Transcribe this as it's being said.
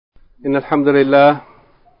إن الحمد لله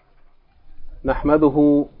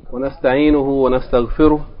نحمده ونستعينه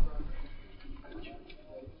ونستغفره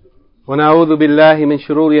ونعوذ بالله من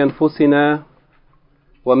شرور أنفسنا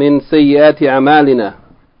ومن سيئات أعمالنا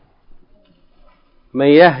من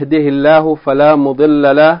يهده الله فلا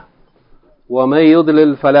مضل له ومن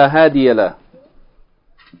يضلل فلا هادي له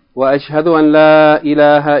وأشهد أن لا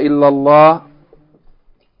إله إلا الله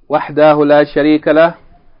وحده لا شريك له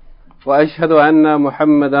وأشهد أن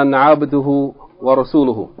محمدا عبده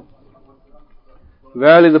ورسوله.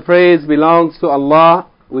 Verily the praise belongs to Allah.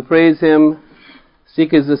 We praise Him, seek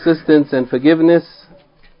His assistance and forgiveness,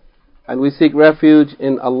 and we seek refuge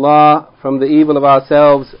in Allah from the evil of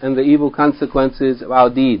ourselves and the evil consequences of our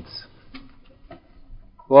deeds.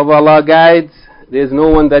 Whoever Allah guides, there is no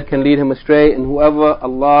one that can lead him astray, and whoever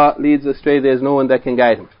Allah leads astray, there is no one that can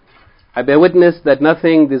guide him. I bear witness that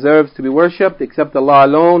nothing deserves to be worshipped except Allah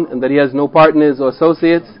alone, and that He has no partners or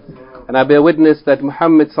associates. And I bear witness that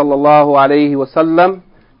Muhammad sallallahu alayhi wasallam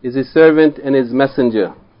is His servant and His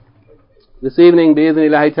messenger. This evening,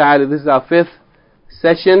 bi'idhnillahi ta'ala, this is our 5th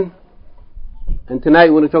session. And tonight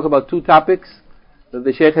we're going to talk about 2 topics that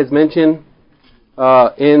the Shaykh has mentioned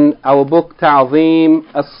in our book, تعظيم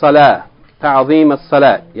الصلاة. تعظيم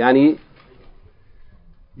الصلاة. Yani,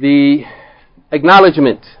 the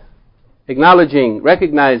acknowledging,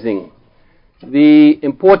 recognizing the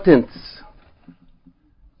importance,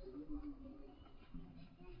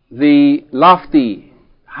 the lofty,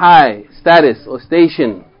 high status or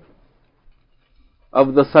station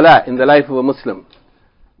of the Salat in the life of a Muslim.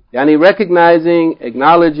 Yani recognizing,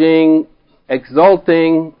 acknowledging,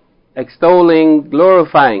 exalting, extolling,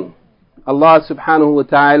 glorifying Allah subhanahu wa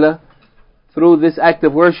ta'ala through this act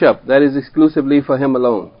of worship that is exclusively for Him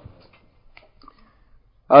alone.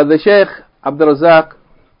 The Shaykh Abdur-Razzaq,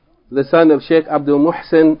 the son of Shaykh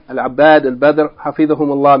Abdul-Muhsin, al-Abbaad, al-Badr,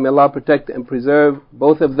 hafidhahumullah, may Allah protect and preserve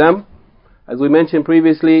both of them, as we mentioned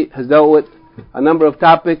previously, has dealt with a number of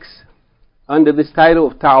topics under this title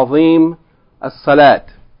of تعظيم الصلاة,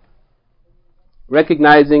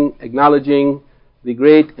 recognizing, acknowledging the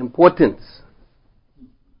great importance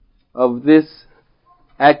of this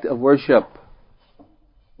act of worship,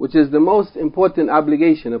 which is the most important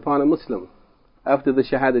obligation upon a Muslim after the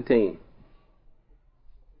Shahadatain.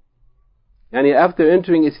 And after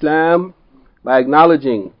entering Islam, by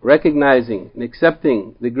acknowledging, recognizing and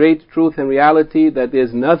accepting the great truth and reality that there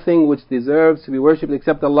is nothing which deserves to be worshipped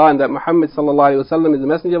except Allah, and that Muhammad sallallahu alaihi wasallam is the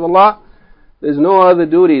messenger of Allah, there is no other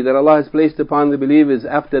duty that Allah has placed upon the believers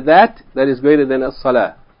after that that is greater than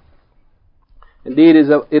as-Salah. Indeed,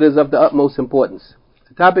 it is of the utmost importance.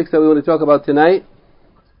 The topics that we want to talk about tonight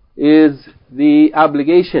is the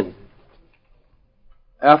obligation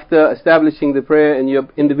after establishing the prayer in your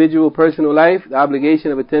individual personal life, the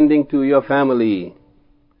obligation of attending to your family.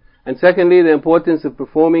 And secondly, the importance of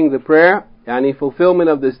performing the prayer, yani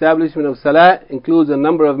fulfillment of the establishment of Salat includes a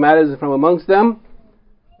number of matters from amongst them.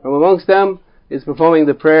 From amongst them is performing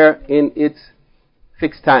the prayer in its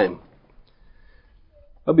fixed time.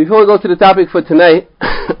 But before we go to the topic for tonight,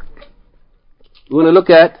 we're going to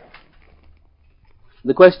look at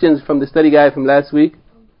the questions from the study guide from last week.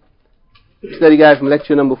 Study guide from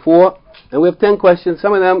lecture number 4, and we have 10 questions.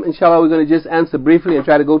 Some of them, inshallah, we're going to just answer briefly and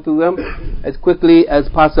try to go through them as quickly as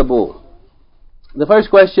possible. The first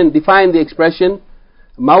question, define the expression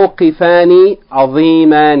موقفان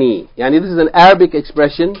عظيمان. Yani this is an Arabic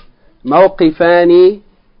expression, موقفان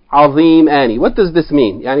عظيمان. What does this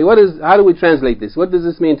mean? Yani how do we translate this? What does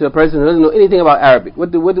this mean to a person who doesn't know anything about Arabic?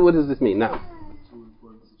 What does this mean now?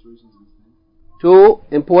 2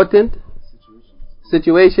 important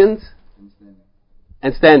situations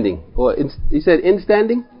and standing. Or he said in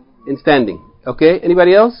standing? In standing. Okay,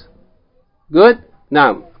 anybody else? Good?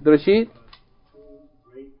 Naam. Abdur-Rashid?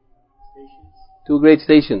 2 great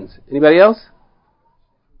stations. Anybody else?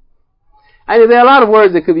 There are a lot of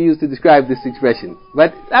words that could be used to describe this expression.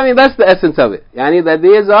 But, that's the essence of it. That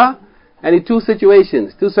there are 2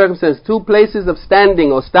 situations, 2 circumstances, 2 places of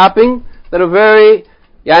standing or stopping that are very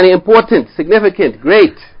important, significant,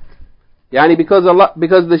 great. Because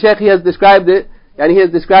the Shaykh, he has described it, and he has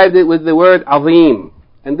described it with the word azim.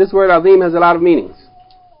 And this word azim has a lot of meanings.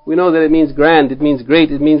 We know that it means grand, it means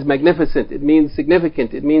great, it means magnificent, it means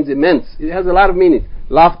significant, it means immense. It has a lot of meanings.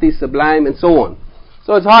 Lofty, sublime, and so on.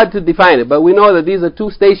 So it's hard to define it, but we know that these are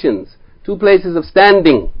 2 stations, 2 places of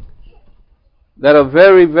standing that are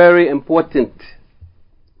very, very important.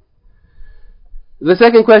 The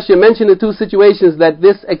second question, mention the 2 situations that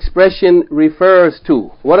this expression refers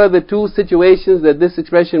to. What are the 2 situations that this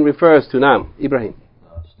expression refers to? Naam, Ibrahim.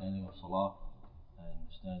 Standing of Salah and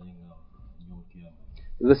standing of Yom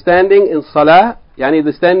Kippur. The standing in Salah, yani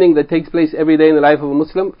the standing that takes place every day in the life of a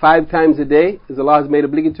Muslim, 5 times a day, as Allah has made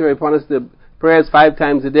obligatory upon us the prayers 5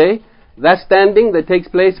 times a day. That standing that takes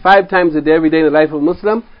place 5 times a day every day in the life of a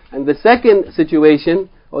Muslim. And the second situation,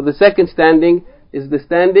 or the second standing, is the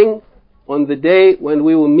standing on the day when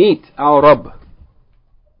we will meet our Rabb.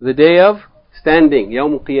 The day of standing,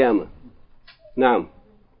 Yawm al-Qiyamah. Now,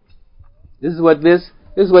 this is what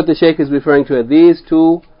the Shaykh is referring to. These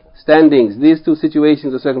two standings, these two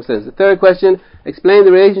situations or circumstances. The third question, explain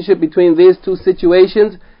the relationship between these two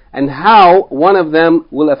situations and how one of them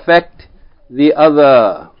will affect the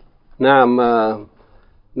other. Naam,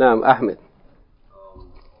 Ahmed.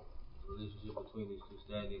 The relationship between these two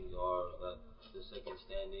standings are that the second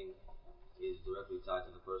standing is directly tied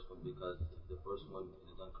to the first one, because the first one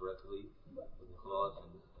is done correctly with the clause and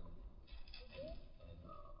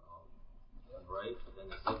right, then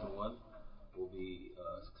the second one will be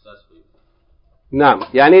successful. Naam,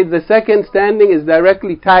 yani the second standing is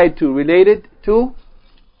directly tied to, related to,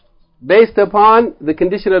 based upon the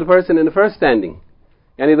condition of the person in the first standing.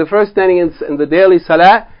 Yani the first standing in the daily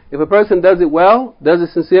salah, if a person does it well, does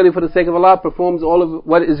it sincerely for the sake of Allah, performs all of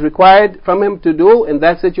what is required from him to do in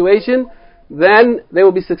that situation, then they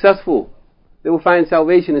will be successful. They will find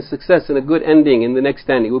salvation and success and a good ending in the next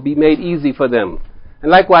standing. It will be made easy for them.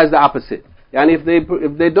 And likewise the opposite. Yani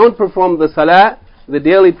if they don't perform the salah, the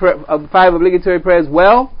daily 5 obligatory prayers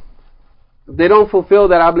well, if they don't fulfill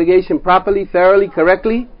that obligation properly, thoroughly,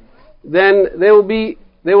 correctly, then they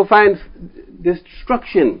will find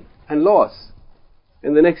destruction and loss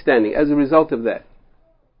in the next standing as a result of that.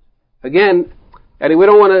 Again, and we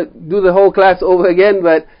don't want to do the whole class over again,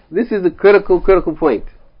 but this is a critical point.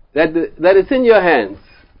 That it's in your hands.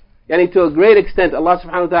 Yani to a great extent, Allah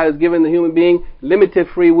subhanahu wa ta'ala has given the human being limited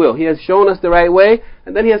free will. He has shown us the right way,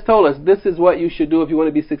 and then He has told us, this is what you should do if you want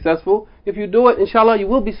to be successful. If you do it, inshallah, you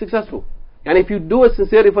will be successful. And if you do it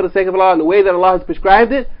sincerely for the sake of Allah in the way that Allah has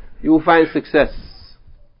prescribed it, you will find success.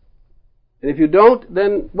 And if you don't,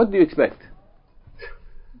 then what do you expect?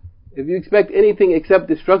 If you expect anything except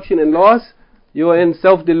destruction and loss, you are in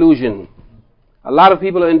self-delusion. A lot of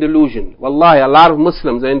people are in delusion. Wallahi, a lot of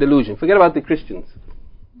Muslims are in delusion. Forget about the Christians.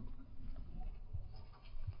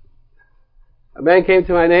 A man came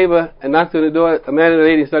to my neighbor and knocked on the door. A man and a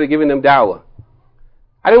lady started giving them da'wah.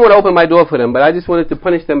 I didn't want to open my door for them, but I just wanted to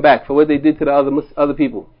punish them back for what they did to the other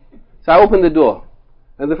people. So I opened the door.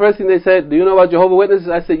 And the first thing they said, do you know about Jehovah's Witnesses?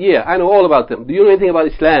 I said, yeah, I know all about them. Do you know anything about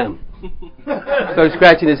Islam? Started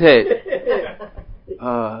scratching his head.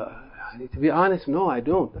 To be honest, no, I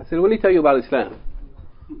don't. I said, let me tell you about Islam.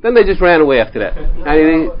 Then they just ran away after that.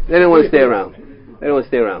 They didn't want to stay around. They didn't want to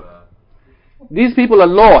stay around. These people are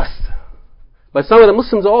lost. But some of the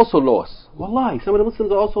Muslims are also lost. Wallahi, some of the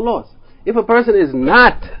Muslims are also lost. If a person is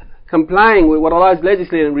not complying with what Allah has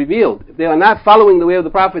legislated and revealed, if they are not following the way of the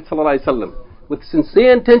Prophet ﷺ, with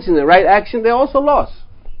sincere intention and right action, they're also lost.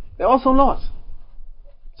 They're also lost.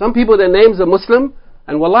 Some people, their names are Muslim,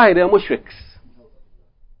 and wallahi, they're mushriks.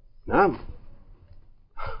 Naam.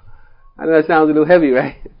 I know that sounds a little heavy,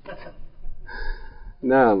 right?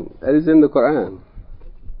 Naam. That is in the Quran.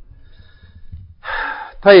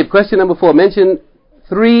 Tayyib, question number 4. Mention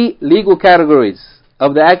 3 legal categories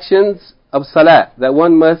of the actions of Salat that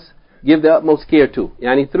one must give the utmost care to.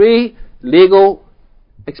 Yani 3 legal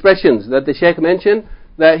expressions that the Shaykh mentioned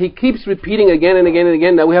that he keeps repeating again and again and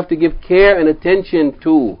again that we have to give care and attention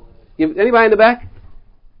to. Anybody in the back?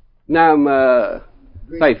 Naam,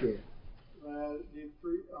 Saif.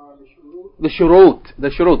 The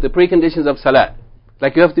shurut, the preconditions of Salat.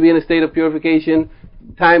 Like you have to be in a state of purification,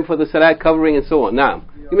 time for the Salat, covering and so on. Naam.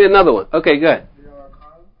 Give me another one. Okay, go ahead.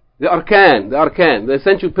 The arkan, the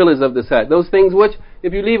essential pillars of the Salat. Those things which,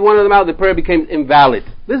 if you leave one of them out, the prayer becomes invalid.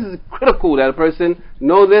 This is critical that a person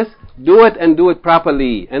know this, do it and do it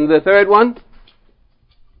properly. And the third one?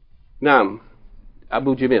 Naam.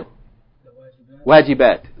 Abu Jamil.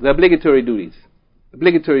 Wajibat. The obligatory duties.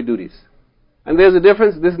 Obligatory duties. And there's a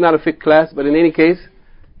difference. This is not a fiqh class, but in any case,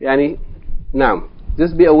 naam.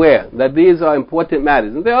 Just be aware that these are important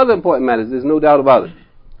matters. And there are other important matters, there's no doubt about it.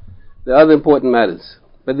 There are other important matters.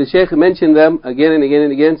 But the Shaykh mentioned them again and again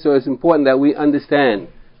and again, so it's important that we understand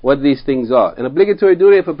what these things are. An obligatory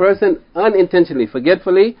duty, if a person unintentionally,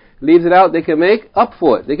 forgetfully, leaves it out, they can make up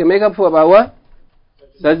for it. They can make up for it by what?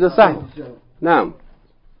 Sajda sahw. Naam.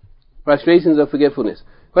 Frustrations of forgetfulness.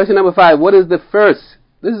 Question number 5. What is the first?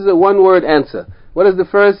 This is a one-word answer. What is the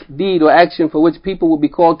first deed or action for which people will be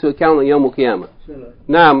called to account on Yawm al-Qiyamah?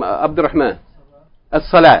 Naam, Abdur-Rahman.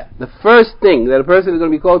 Salat. The first thing that a person is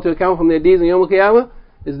going to be called to account from their deeds on Yawm al-Qiyamah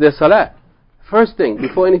is their Salat. First thing,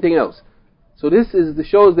 before anything else. So this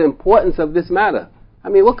shows the importance of this matter. I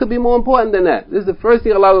mean, what could be more important than that? This is the first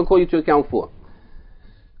thing Allah will call you to account for.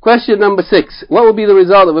 Question number 6. What will be the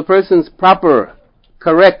result of a person's proper,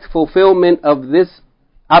 correct fulfillment of this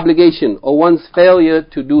obligation or one's failure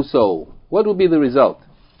to do so? What will be the result?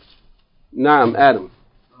 Naam, Adam.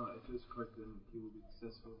 If it's correct, then he will be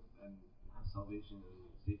successful and have salvation and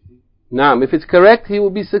safety. Naam, if it's correct, he will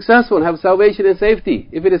be successful and have salvation and safety.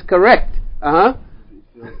 If it is correct. If he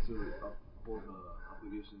fails to uphold the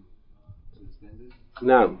obligation to the standard,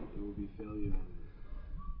 Naam. it will be failure and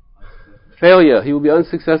unsuccessful. Failure, he will be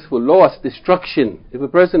unsuccessful, loss, destruction. If a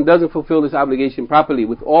person doesn't fulfill this obligation properly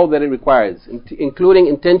with all that it requires, including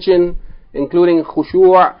intention, including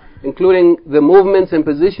khushu', including the movements and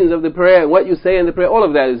positions of the prayer, and what you say in the prayer, all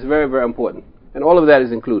of that is very, very important. And all of that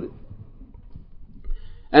is included.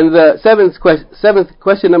 And the seventh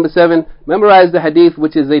question, number 7, memorize the hadith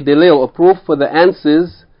which is a dalil or proof for the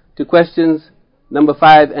answers to questions number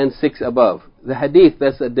 5 and 6 above. The hadith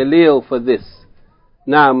that's a dalil for this.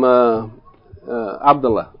 Naam,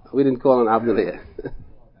 Abdullah. We didn't call him Abdullah yet.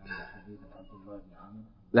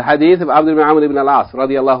 The hadith of Abdur-Ra'uf ibn al-As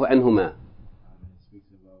radiyallahu anhuma.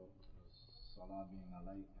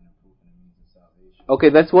 Okay,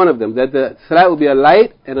 that's one of them. That the Salat will be a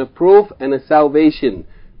light and a proof and a salvation.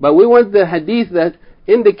 But we want the hadith that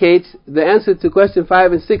indicates the answer to question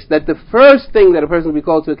 5 and 6, that the first thing that a person will be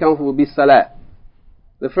called to account for will be Salat.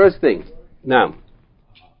 The first thing. Naam.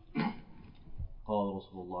 قال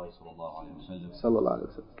رسول الله صلى الله عليه وسلم صلى الله عليه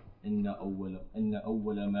وسلم. إن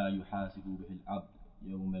أول ما يحاسب به العبد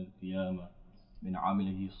يوم القيامة من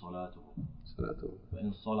عمله صلاته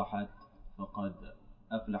فإن صلحت فقد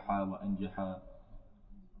أفلح وأنجح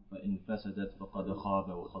فإن فسدت فقد خاب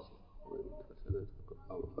وخسر.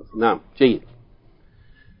 Naam, جيد.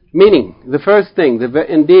 Meaning, the first thing,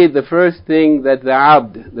 indeed the first thing that the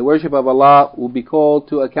abd, the worship of Allah, will be called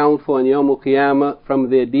to account for in Yawm al-Qiyamah from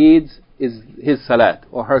their deeds is his salat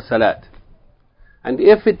or her salat. And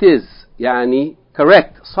if it is,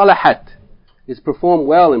 correct, salahat, is performed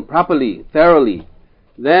well and properly, thoroughly,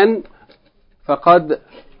 then فَقَدْ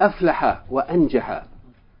أَفْلَحَ وَأَنْجَحَ.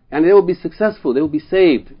 And they will be successful, they will be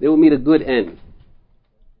saved, they will meet a good end.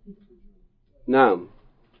 Naam.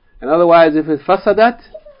 And otherwise, if it's fasadat,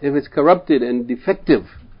 if it's corrupted and defective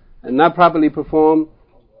and not properly performed,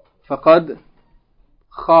 فَقَدْ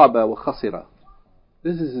خَابَ وَخَسِرَ.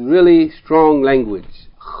 This is really strong language.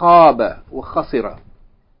 خَابَ وَخَسِرَ.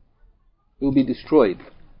 It will be destroyed.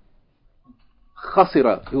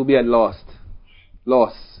 خَسِرَ. It will be at loss,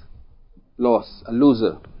 a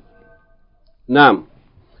loser. Naam.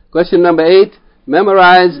 Question number 8.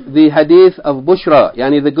 Memorize the hadith of Bushra,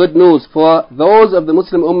 the good news for those of the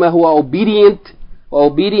Muslim Ummah who are obedient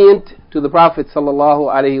to the Prophet sallallahu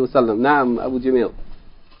alaihi wasallam. Naam, Abu Jamil.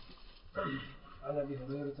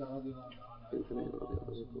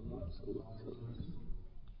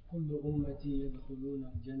 كل أمتي يدخلون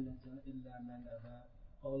الجنة إلا من أبى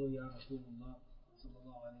قالوا يا رسول الله صلى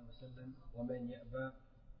الله عليه وسلم ومن يأبى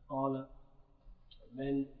قال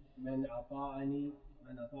من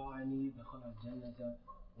أطاعني دخل الجنة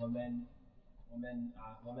ومن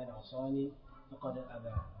عصاني فقد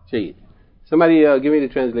أبى. جيد. Somebody give me the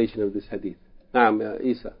translation of this hadith. Naam,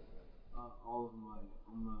 Isa. All of my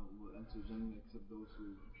ummah will enter Jannah except those who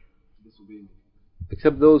disobey me.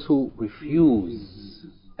 Except those who refuse.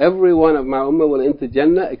 Every one of my ummah will enter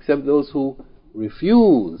Jannah except those who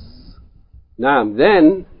refuse. Naam.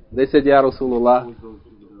 Then they said, Ya Rasulullah,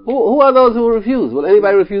 who are those who refuse? Will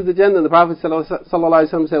anybody refuse the Jannah? The Prophet sallallahu alaihi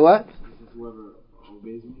wasallam said what? Whoever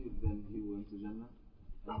obeys me, then he will enter Jannah.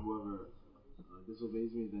 And whoever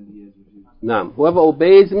disobeys me, then he has refused. Naam. Whoever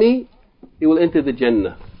obeys me, he will enter the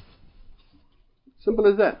Jannah. Simple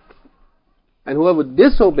as that. And whoever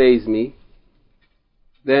disobeys me,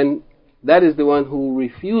 then that is the one who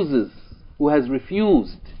refuses, who has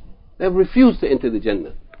refused. They have refused to enter the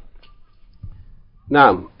Jannah.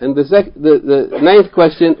 Naam. And the ninth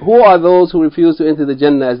question, who are those who refuse to enter the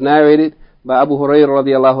Jannah, as narrated by Abu Hurairah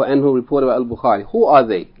radiallahu anhu, reported by Al-Bukhari? Who are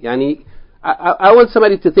they? I want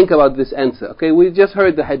somebody to think about this answer. Okay, we just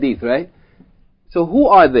heard the hadith, right? So who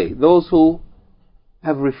are they? Those who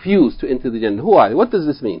have refused to enter the Jannah. Who are they? What does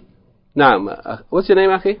this mean? Naam. What's your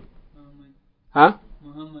name, Akhi? Huh?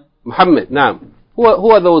 Muhammad. Naam. Who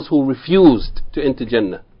are those who refused to enter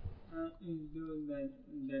Jannah?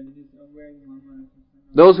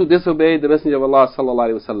 Those who disobeyed the Messenger of Allah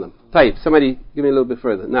sallallahu alaihi wasallam. Type. Somebody give me a little bit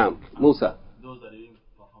further. Naam. Musa. Those that didn't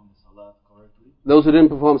perform the Salat correctly. Those who didn't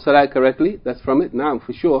perform Salat correctly. That's from it. Naam,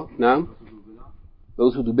 for sure. Naam.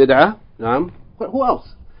 Those who do bid'ah. Naam. Who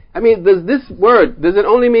else? Does this word, does it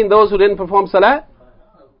only mean those who didn't perform Salat?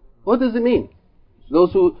 What does it mean?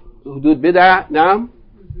 Those who hudud bid'ah, naam.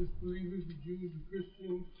 The disbelievers, the Jews, the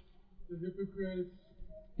Christians, the hypocrites.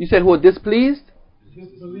 You said who are displeased?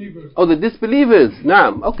 Disbelievers. Oh, the disbelievers.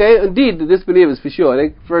 Naam. Okay, indeed, the disbelievers for sure.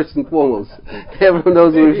 They first and foremost. Everyone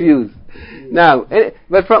knows who refuse. Now,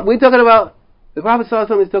 but we're talking about the Prophet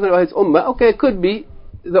ﷺ is talking about his ummah. Okay, it could be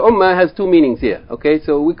the ummah has two meanings here. Okay,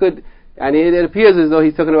 so we could, and it appears as though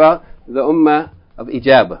he's talking about the ummah of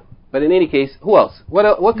ijabah. But in any case, who else?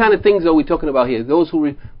 What kind of things are we talking about here? Those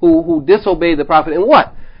who disobey the Prophet in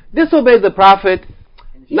what? Disobey the Prophet,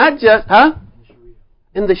 not just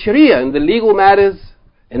in the Sharia, in the legal matters,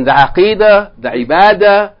 in the Aqidah, the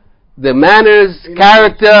Ibadah, the manners,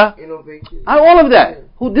 character, all of that.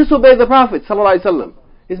 Who disobeyed the Prophet sallallahu alaihi wasallam.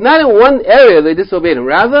 It's not in one area they disobeyed him.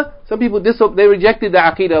 Rather, some people they rejected the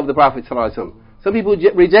Aqidah of the Prophet sallallahu alaihi wasallam. Some people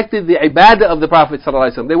rejected the Ibadah of the Prophet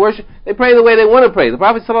sallallahu alaihi wasallam. They pray the way they want to pray. The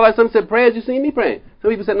Prophet sallallahu alaihi wasallam said, "Pray as you see me praying."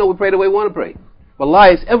 Some people said, "No, we pray the way we want to pray."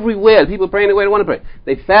 Wallahi, it's everywhere. People praying the way they want to pray.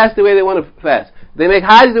 They fast the way they want to fast. They make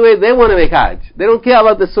Hajj the way they want to make Hajj. They don't care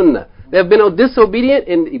about the Sunnah. They have been disobedient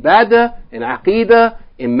in Ibadah, in Aqidah,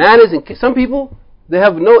 in manners. Some people, they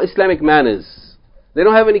have no Islamic manners. They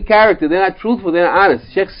don't have any character. They're not truthful. They're not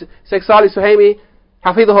honest. Shaykh Salih Suhaimi,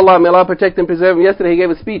 Hafidhullah, may Allah protect and preserve him. Yesterday he gave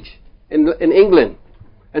a speech in England.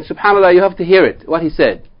 And subhanAllah, you have to hear it, what he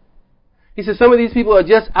said. He said some of these people are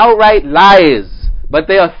just outright liars, but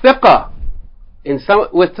they are thiqah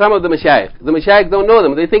with some of the mashayikh. The mashayikh don't know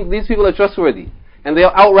them. They think these people are trustworthy. And they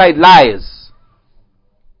are outright liars.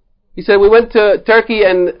 He said, we went to Turkey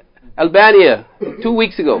and Albania 2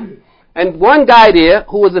 weeks ago. And one guy there,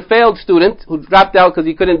 who was a failed student, who dropped out because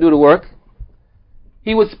he couldn't do the work,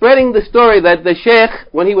 he was spreading the story that the Shaykh,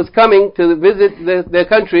 when he was coming to visit their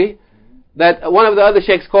country, that one of the other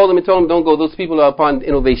Shaykhs called him and told him, don't go, those people are upon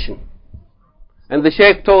innovation. And the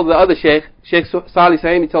Shaykh told the other Shaykh, Shaykh Salih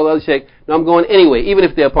Suhaimi told the other Shaykh, no, I'm going anyway, even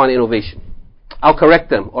if they're upon innovation. I'll correct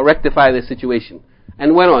them or rectify their situation.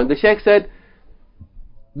 And went on. The Shaykh said,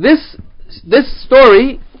 this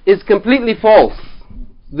story is completely false.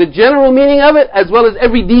 The general meaning of it, as well as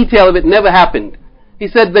every detail of it, never happened. He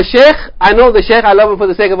said, the Shaykh, I know the Shaykh, I love him for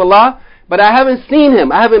the sake of Allah, but I haven't seen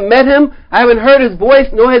him, I haven't met him, I haven't heard his voice,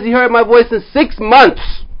 nor has he heard my voice in 6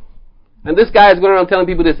 months. And this guy is going around telling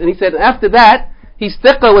people this. And he said, after that, he's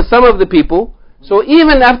thiqah with some of the people, so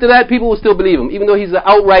even after that, people will still believe him, even though he's an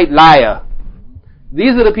outright liar.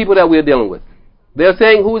 These are the people that we're dealing with. They're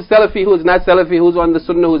saying who is Salafi, who is not Salafi, who's on the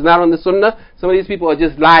Sunnah, who's not on the Sunnah. Some of these people are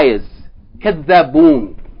just liars.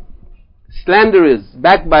 Kadzaboon. Slanderers,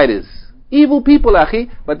 backbiters. Evil people, akhi,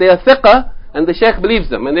 but they are thiqah, and the Shaykh believes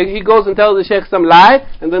them. And then he goes and tells the Shaykh some lie,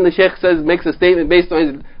 and then the Shaykh makes a statement based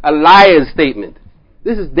on a liar's statement.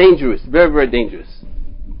 This is dangerous, very, very dangerous.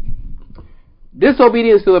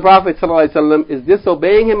 Disobedience to the Prophet ﷺ is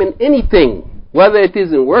disobeying him in anything, whether it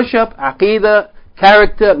is in worship, aqidah,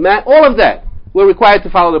 character, all of that. We're required to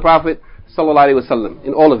follow the Prophet ﷺ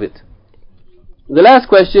in all of it. The last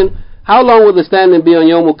question, how long will the standing be on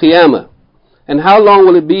Yawm al-Qiyamah? And how long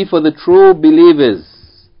will it be for the true believers?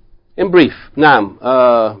 In brief, Naam.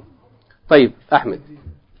 Tayyib, Ahmed.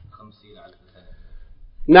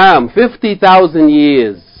 Naam, 50,000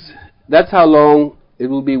 years. That's how long it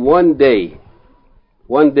will be. One day.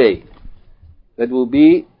 One day. That will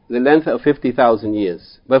be the length of 50,000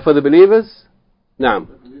 years. But for the believers, Naam.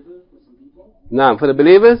 Naam, for the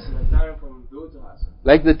believers,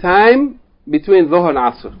 like the time between Dhuhr and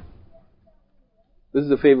Asr. This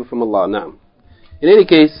is a favor from Allah. Naam. In any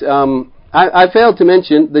case, I failed to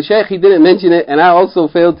mention, the Shaykh, he didn't mention it, and I also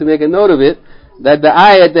failed to make a note of it, that the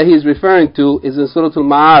ayat that he's referring to is in Surah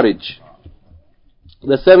Al-Ma'arij,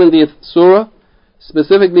 the 70th surah,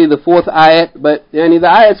 specifically the 4th ayat, but the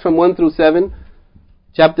ayats from 1 through 7,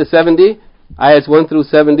 chapter 70, ayats 1 through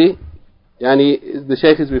 70, the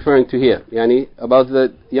Shaykh is referring to here, about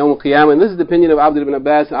the Yawm al-Qiyamah. And this is the opinion of Abdul ibn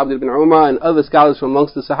Abbas and Abdul ibn Umar and other scholars from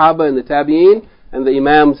amongst the Sahaba and the Tabi'een and the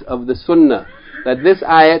Imams of the Sunnah, that this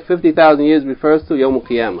ayat, 50,000 years, refers to Yawm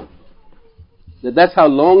al-Qiyamah. That's how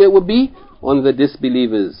long it will be on the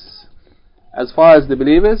disbelievers. As far as the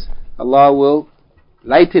believers, Allah will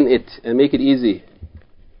lighten it and make it easy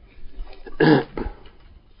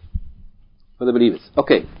for the believers.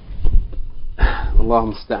 Okay.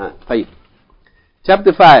 Allahumma musta'an. Tayyib.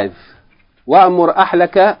 Chapter 5. وَأَمُرْ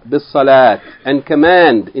أَحْلَكَ بِالصَّلَاةِ, and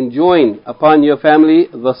command, enjoin upon your family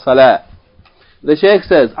the Salat. The Shaykh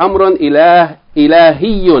says, أمر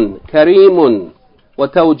إلهي كريم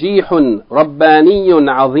وتوجيح رباني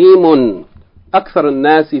عظيم أكثر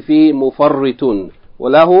الناس فيه مفرط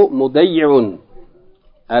وله مضيع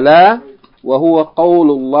ألا وهو قول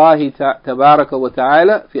الله تبارك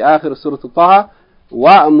وتعالى في آخر سورة طه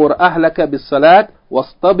وأمر أهلك بالصلاة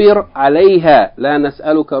واصطبر عليها لا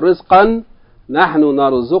نسألك رزقا نحن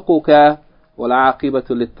نرزقك والعاقبة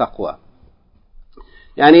للتقوى.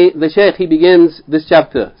 Yani the Shaykh, he begins this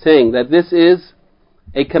chapter saying that this is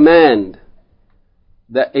a command,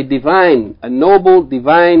 that a noble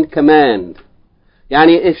divine command.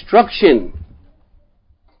 Yani instruction,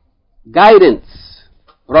 guidance,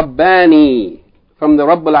 Rabbani, from the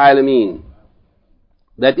Rabb al-Alameen.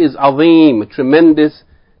 That is azim, tremendous,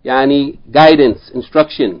 yani guidance,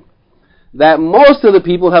 instruction. That most of the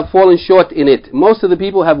people have fallen short in it. Most of the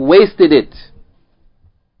people have wasted it.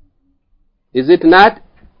 Is it not?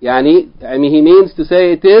 Yani, he means to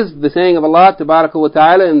say it is the saying of Allah Tabaraka wa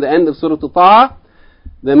Ta'ala in the end of Surah Taha,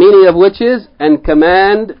 the meaning of which is, and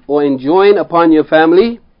command or enjoin upon your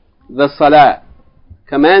family the Salah.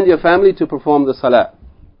 Command your family to perform the Salah.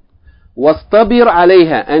 وَاسْتَبِرْ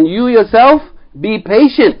عَلَيْهَا, and you yourself be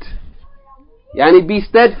patient. Yani be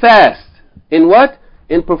steadfast. In what?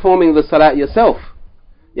 In performing the Salah yourself.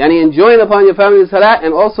 Yani enjoin upon your family the Salah,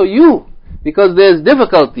 and also you, because there's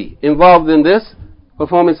difficulty involved in this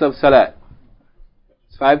performance of Salat.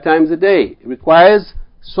 It's 5 times a day. It requires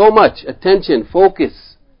so much attention,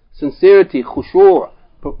 focus, sincerity, khushu',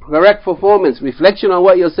 correct performance, reflection on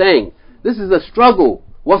what you're saying. This is a struggle.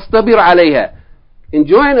 وَاسْتَبِرْ عَلَيْهَا.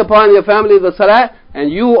 Enjoin upon your family the Salah,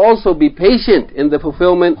 and you also be patient in the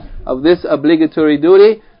fulfillment of this obligatory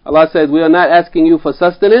duty. Allah says, we are not asking you for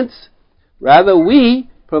sustenance, rather we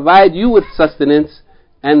provide you with sustenance,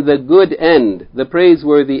 and the good end, the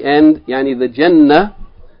praiseworthy end, yani the Jannah,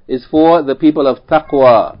 is for the people of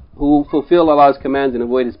taqwa, who fulfill Allah's commands and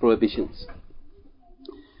avoid His prohibitions.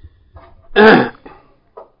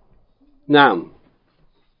 Naam.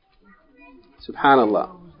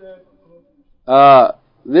 Subhanallah.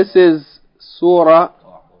 This is Surah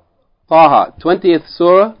Taha, 20th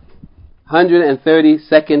Surah,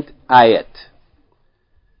 132nd ayat.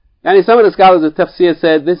 Yani some of the scholars of tafsir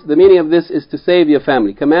said the meaning of this is to save your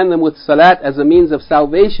family. Command them with salat as a means of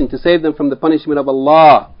salvation, to save them from the punishment of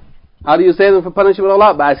Allah. How do you save them from punishment of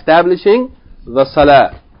Allah? By establishing the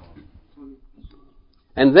salah.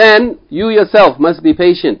 And then you yourself must be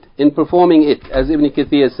patient in performing it, as Ibn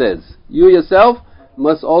Kathir says. You yourself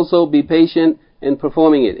must also be patient in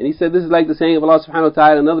performing it. And he said this is like the saying of Allah subhanahu wa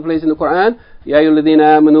ta'ala in another place in the Quran, Ya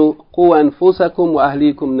ayyuhalladhina amanu qu anfusakum wa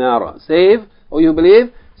ahlikum nara. Save, or you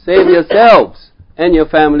believe, save yourselves and your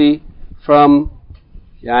family from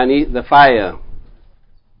the fire.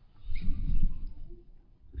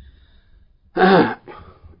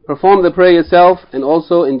 Perform the prayer yourself and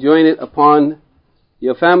also enjoin it upon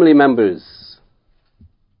your family members.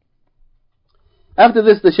 After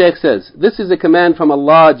this, the Shaykh says, this is a command from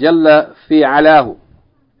Allah Jalla fi alahu,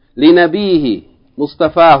 لنبيه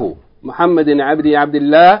مصطفاه محمد عبد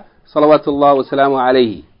الله صلوات الله وسلامه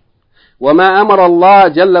عليه. وما أمر الله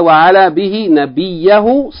جل وعلا به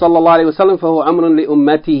نبيه صلى الله عليه وسلم فهو أمر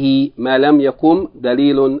لأمته ما لم يقم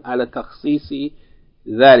دليل على تخصيص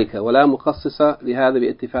ذلك ولا مخصص لهذا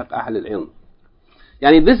باتفاق أهل العلم.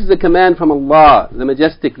 Yani this is a command from Allah, the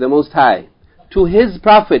Majestic, the Most High, to His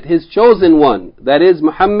Prophet, His chosen one, that is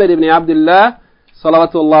Muhammad ibn Abdullah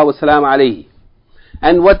salawatullah wa salam alayhi.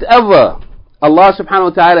 And whatever Allah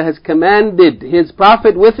subhanahu wa ta'ala has commanded His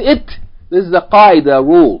Prophet with it, this is a qaida,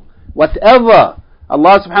 rule. Whatever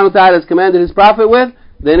Allah subhanahu wa ta'ala has commanded His Prophet with,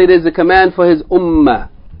 then it is a command for His ummah.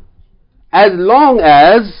 As long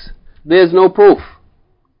as there is no proof,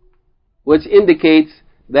 which indicates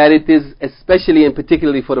that it is especially and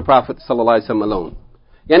particularly for the Prophet sallallahu alaihi wasallam alone.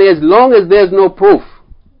 Yani as long as there is no proof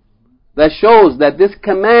that shows that this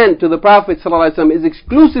command to the Prophet sallallahu alaihi wasallam is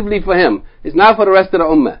exclusively for him, it's not for the rest of the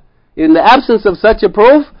ummah. In the absence of such a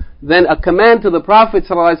proof, then a command to the Prophet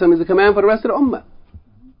sallallahu alaihi wasallam is a command for the rest of the ummah.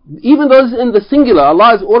 Even though it's in the singular,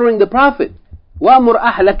 Allah is ordering the Prophet, وَأْمُرْ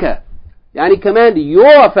أَحْلَكَ, yani command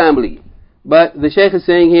your family. But the Shaykh is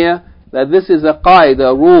saying here that this is a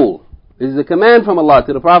qaida, a rule. This is a command from Allah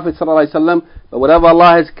to the Prophet ﷺ, but whatever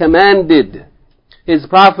Allah has commanded His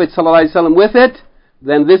Prophet ﷺ with it,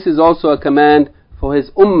 then this is also a command for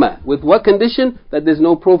His ummah. With what condition? That there's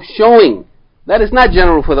no proof showing that it's not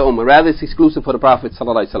general for the ummah, rather it's exclusive for the Prophet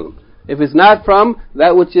ﷺ. If it's not from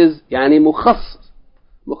that which is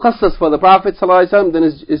mukhassas for the Prophet ﷺ, then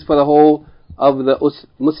it's for the whole of the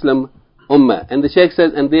Muslim ummah. And the Shaykh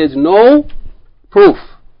says, and there's no proof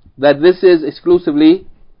that this is exclusively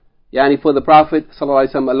for the Prophet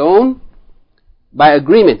ﷺ alone, by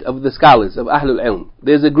agreement of the scholars of Ahlul Ilm.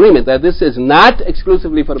 There's agreement that this is not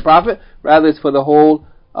exclusively for the Prophet, rather it's for the whole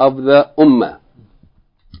of the Ummah.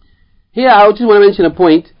 Here I just want to mention a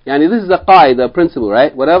point, this is a qaida, a principle,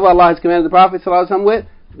 right? Whatever Allah has commanded the Prophet ﷺ with,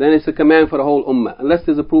 then it's a command for the whole Ummah, unless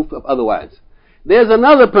there's a proof of otherwise. There's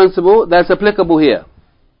another principle that's applicable here,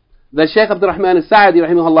 that Shaykh Abdur-Rahman al-Sa'di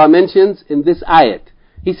rahimahullah mentions in this ayat.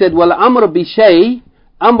 He said, وَالْأَمْرُ بِشَيْءٍ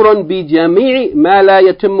أَمْرٌ بِجَمِيعِ مَا لَا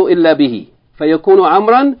يَتِمُّ إِلَّا بِهِ فَيَكُونُ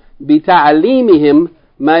أَمْرًا بِتَعْلِيمِهِمْ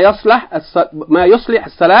ما يصلح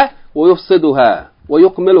الصلاة ويفسدها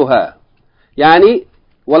ويكملها. يعني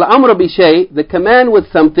والأمر بشيء, the command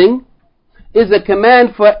with something, is a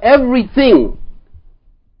command for everything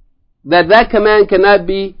that command cannot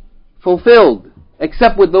be fulfilled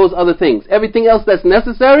except with those other things. Everything else that's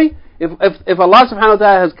necessary, if Allah subhanahu wa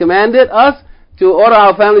ta'ala has commanded us to order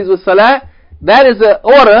our families with salat, that is an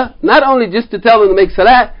order not only just to tell them to make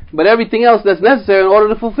salat, but everything else that's necessary in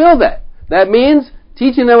order to fulfill that. That means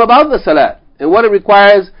teaching them about the salat and what it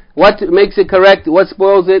requires, what makes it correct, what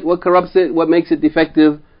spoils it, what corrupts it, what makes it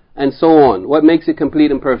defective, and so on, what makes it complete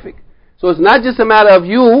and perfect. So it's not just a matter of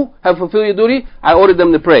you have fulfilled your duty, I ordered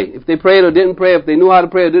them to pray. If they prayed or didn't pray, if they knew how to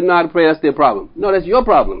pray or didn't know how to pray, that's their problem. No, that's your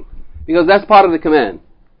problem, because that's part of the command.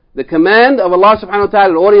 The command of Allah subhanahu wa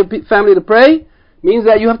ta'ala to order your family to pray means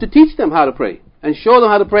that you have to teach them how to pray and show them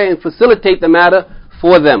how to pray and facilitate the matter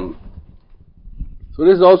for them. So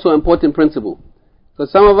this is also an important principle.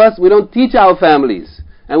 Because some of us, we don't teach our families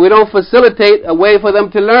and we don't facilitate a way for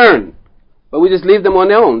them to learn, but we just leave them on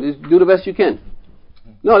their own. Just do the best you can.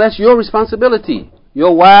 No, that's your responsibility.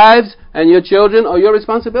 Your wives and your children are your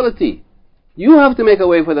responsibility. You have to make a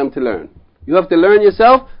way for them to learn. You have to learn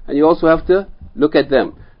yourself, and you also have to look at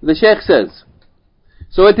them. The Shaykh says,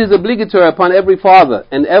 so it is obligatory upon every father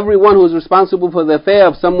and everyone who is responsible for the affair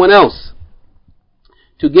of someone else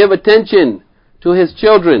to give attention to his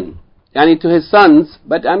children, yani to his sons,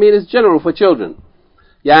 but I mean it's general for children,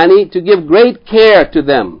 yani to give great care to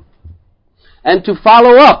them and to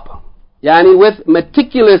follow up, yani with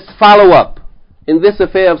meticulous follow-up in this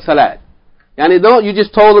affair of salat. Yani don't, you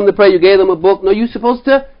just told them to pray, you gave them a book. No, you're supposed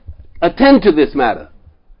to attend to this matter.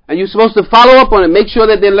 And you're supposed to follow up on it, make sure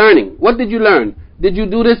that they're learning. What did you learn? Did you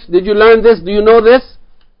do this? Did you learn this? Do you know this?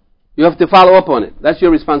 You have to follow up on it. That's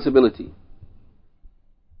your responsibility.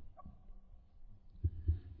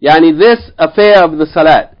 Yani this affair of the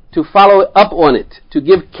salat, to follow up on it, to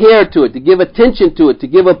give care to it, to give attention to it, to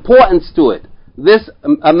give importance to it. This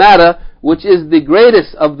a matter which is the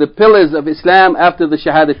greatest of the pillars of Islam after the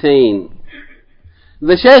Shahadatain.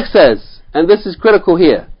 The Shaykh says, and this is critical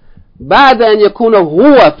here, بعد أن يكون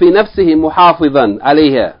هو في نفسه محافظا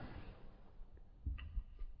عليها.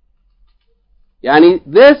 Yani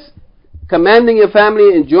this commanding your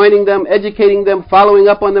family, enjoining them, educating them, following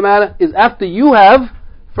up on the matter is after you have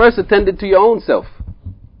first attended to your own self.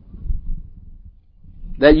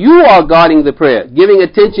 That you are guarding the prayer, giving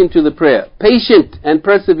attention to the prayer, patient and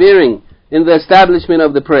persevering in the establishment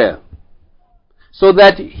of the prayer. So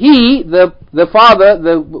that he, the father,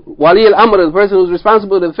 the wali al-amr, the person who is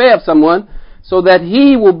responsible for the affair of someone, so that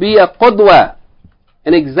he will be a qudwa,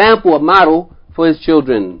 an example, a model for his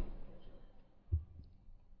children.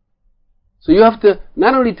 So you have to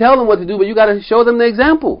not only tell them what to do, but you got to show them the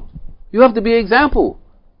example. You have to be an example.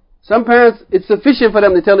 Some parents, it's sufficient for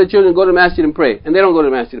them to tell their children, go to the masjid and pray, and they don't go to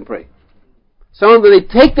the masjid and pray. Some of them, they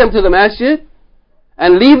take them to the masjid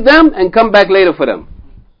and leave them and come back later for them.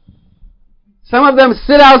 Some of them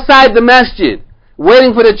sit outside the masjid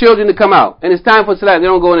waiting for their children to come out, and it's time for salat, they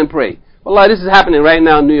don't go in and pray. Wallah, this is happening right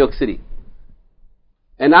now in New York City.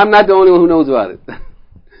 And I'm not the only one who knows about it.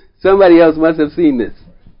 Somebody else must have seen this.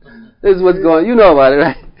 This is what's going on. You know about it,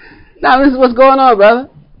 right? Now this is what's going on, brother.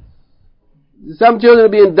 Some children are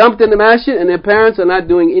being dumped in the masjid and their parents are not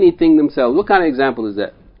doing anything themselves. What kind of example is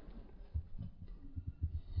that?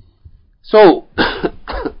 So,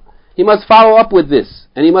 he must follow up with this,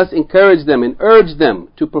 and he must encourage them and urge them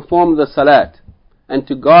to perform the salat and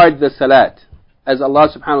to guard the salat, as Allah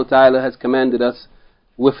subhanahu wa ta'ala has commanded us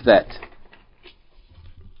with that.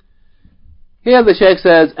 Here the Shaykh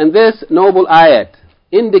says, and this noble ayat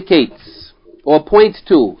indicates or points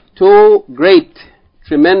to two great,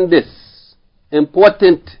 tremendous,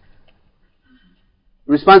 important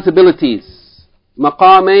responsibilities.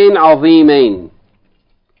 Maqamain azimain.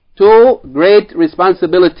 Two great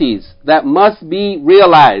responsibilities that must be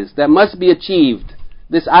realized, that must be achieved.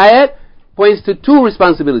 This ayat points to two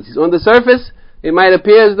responsibilities. On the surface, it might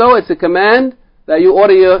appear as though it's a command that you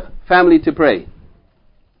order your family to pray.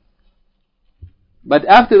 But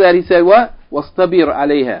after that he said what? وَاسْتَبِرْ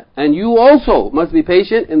عَلَيْهَا. And you also must be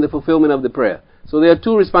patient in the fulfillment of the prayer. So there are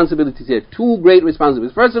two responsibilities here, two great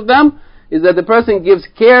responsibilities. First of them is that the person gives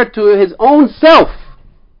care to his own self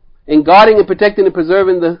in guarding and protecting and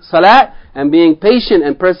preserving the salat, and being patient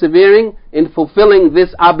and persevering in fulfilling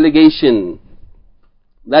this obligation.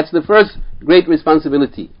 That's the first great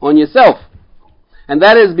responsibility on yourself. And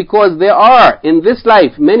that is because there are, in this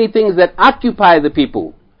life, many things that occupy the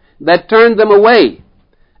people, that turn them away,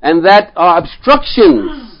 and that are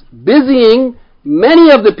obstructions, busying many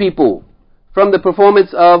of the people from the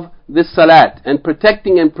performance of this salat, and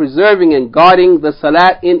protecting and preserving and guarding the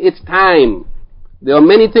salat in its time. There are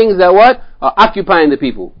many things that are occupying the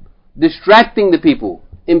people, distracting the people,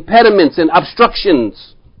 impediments and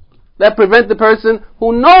obstructions that prevent the person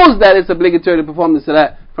who knows that it's obligatory to perform the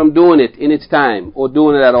salat from doing it in its time or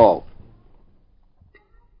doing it at all.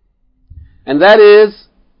 And that is,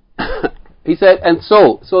 he said, and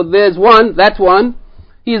so there's one, that's one,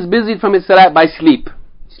 he is busied from his salat by sleep.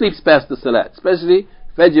 Sleeps past the salat, especially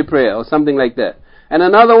Fajr prayer or something like that. And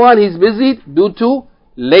another one, he's busied due to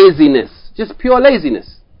laziness, just pure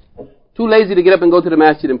laziness. Too lazy to get up and go to the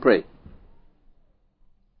masjid and pray.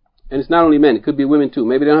 And it's not only men, it could be women too.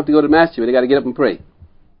 Maybe they don't have to go to the masjid, but they got to get up and pray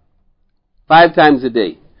 5 times a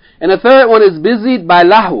day. And a third one is busied by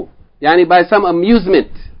lahu, yani by some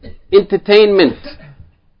amusement, entertainment,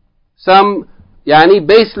 some yani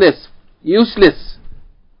baseless, useless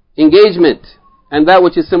engagement, and that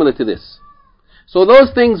which is similar to this. So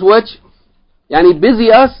those things which yani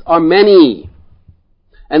busy us are many.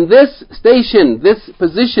 And this station, this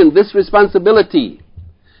position, this responsibility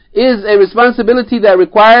is a responsibility that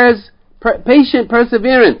requires patient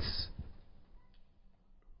perseverance.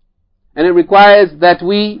 And it requires that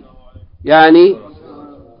we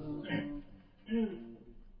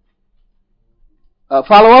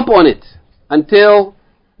follow up on it until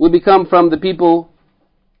we become from the people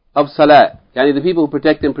of Salat, the people who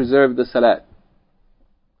protect and preserve the Salat.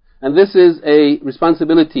 And this is a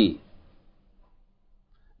responsibility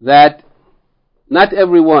that not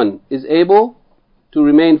everyone is able to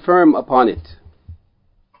remain firm upon it,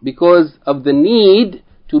 because of the need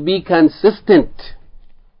to be consistent,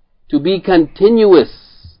 to be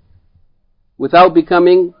continuous, without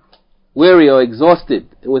becoming weary or exhausted,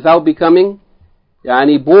 and without becoming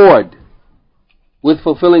bored with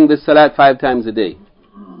fulfilling this salat 5 times a day.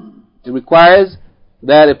 It requires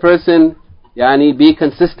that a person be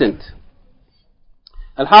consistent.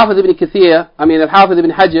 Al-Hafiz ibn Hajar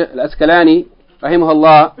al-Asqalani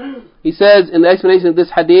rahimahullah, he says in the explanation of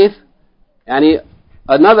this hadith,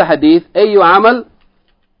 another hadith, أي عمل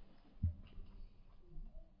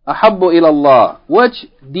أحب إلى الله, which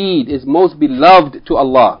deed is most beloved to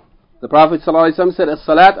Allah? The Prophet ﷺ said,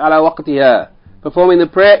 الصلاة على وقتها, performing the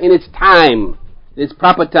prayer in its time, in its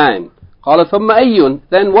proper time. قال ثم أي,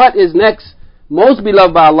 then what is next most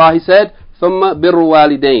beloved by Allah? He said, ثم بر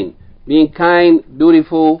والدين, being kind,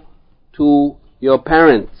 dutiful to your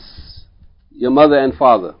parents, your mother and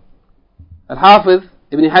father. Al-Hafiz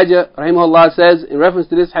ibn Hajar rahimahullah says in reference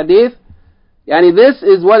to this hadith, this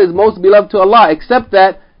is what is most beloved to Allah, except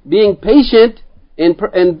that being patient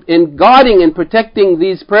in guarding and protecting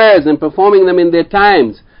these prayers and performing them in their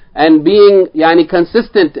times, and being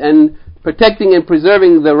consistent and protecting and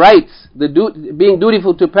preserving the rights, being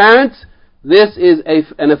dutiful to parents, this is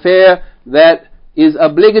an affair that is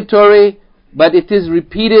obligatory, but it is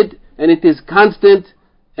repeated and it is constant,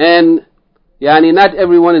 and not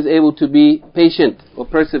everyone is able to be patient or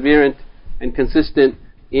perseverant and consistent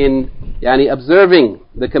in observing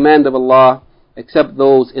the command of Allah, except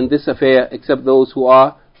those in this affair, except those who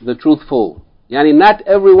are the truthful. Not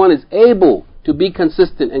everyone is able to be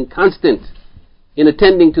consistent and constant in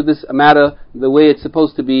attending to this matter the way it's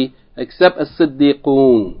supposed to be, except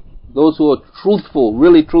as-siddiqoon, those who are truthful,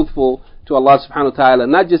 really truthful to Allah subhanahu wa ta'ala,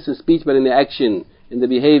 not just in speech but in the action, in the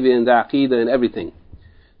behavior, in the aqeedah, and everything.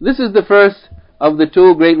 This is the first of the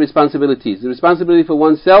 2 great responsibilities. The responsibility for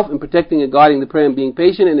oneself in protecting and guarding the prayer and being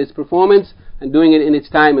patient in its performance and doing it in its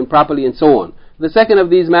time and properly and so on. The second of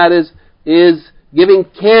these matters is giving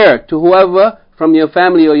care to whoever from your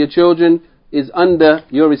family or your children is under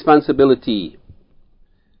your responsibility,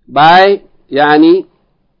 by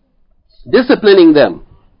disciplining them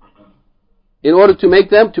in order to make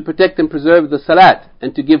them to protect and preserve the salat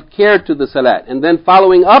and to give care to the salat, and then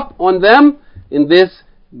following up on them in this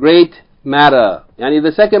great matter.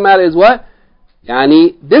 The second matter is what?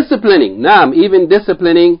 Disciplining. Even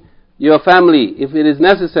disciplining your family if it is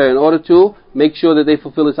necessary in order to make sure that they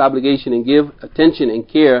fulfill its obligation and give attention and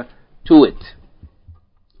care to it.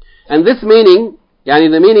 And this meaning,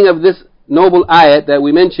 the meaning of this noble ayat that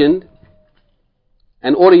we mentioned,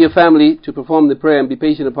 and order your family to perform the prayer and be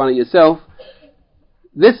patient upon it yourself,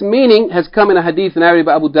 this meaning has come in a hadith narrated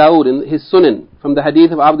by Abu Dawood in his Sunan, from the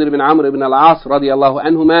hadith of Abdur ibn Amr ibn al-As radiyallahu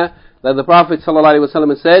anhuma, that the Prophet sallallahu alaihi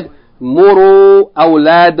wasallam said, Muru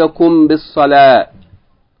awladakum bis-salat,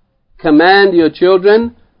 command your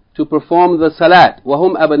children to perform the Salat.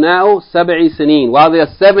 وَهُمْ أَبْنَاءُ سَبْعِ سِنِينَ, while they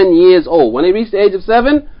are 7 years old. When they reach the age of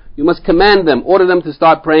 7, you must command them, order them to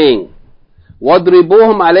start praying.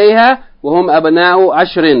 وَاضْرِبُوهُمْ عَلَيْهَا وَهُمْ أَبْنَاءُ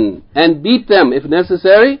عَشْرٍ, and beat them if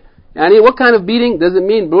necessary. And what kind of beating? Does it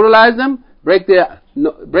mean brutalize them? Break their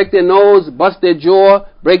nose, bust their jaw,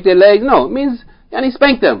 break their legs? No, it means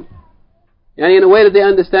spank them. In a way that they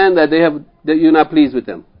understand that that you're not pleased with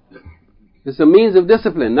them. It's a means of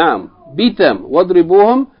discipline. Naam. Beat them.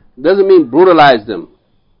 وَاضْرِبُوهُمْ doesn't mean brutalize them,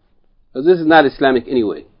 because this is not Islamic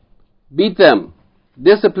anyway. Beat them.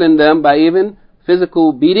 Discipline them by even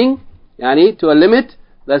physical beating, to a limit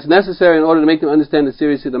that's necessary in order to make them understand the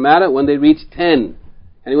seriousness of the matter when they reach 10.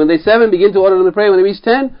 And when they're 7, begin to order them to pray. When they reach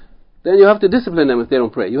 10, then you have to discipline them if they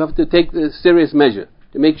don't pray. You have to take the serious measure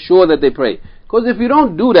to make sure that they pray. Because if you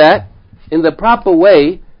don't do that in the proper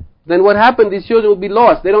way, then what happened, these children will be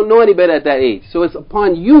lost. They don't know any better at that age. So it's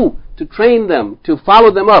upon you to train them, to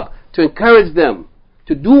follow them up, to encourage them,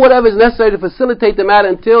 to do whatever is necessary to facilitate the matter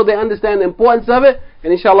until they understand the importance of it,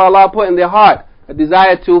 and inshallah Allah put in their heart a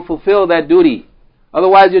desire to fulfill that duty.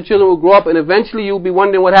 Otherwise your children will grow up and eventually you'll be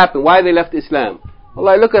wondering what happened, why they left Islam.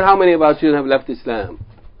 Allah, look at how many of our children have left Islam.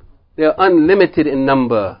 They are unlimited in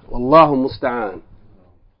number. Wallahu musta'an.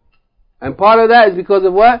 And part of that is because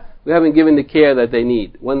of what? We haven't given the care that they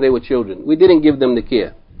need when they were children. We didn't give them the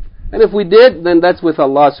care. And if we did, then that's with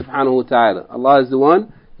Allah subhanahu wa ta'ala. Allah is the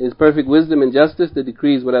one, in His perfect wisdom and justice, that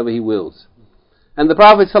decrees whatever He wills. And the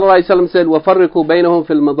Prophet ﷺ said, وَفَرِّقُوا بَيْنَهُمْ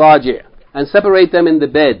فِي الْمَضَاجِعِ, and separate them in the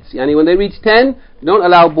beds. When they reach 10, don't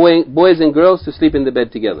allow boys and girls to sleep in the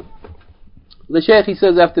bed together. The Shaykh, he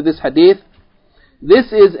says after this hadith,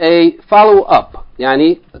 this is a follow-up,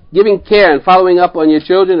 giving care and following up on your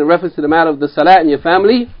children in reference to the matter of the Salat in your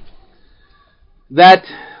family, that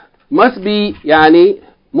must be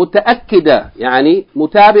متأكدة,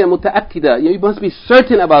 متابعة متأكدة. You must be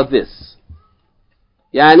certain about this.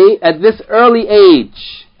 At this early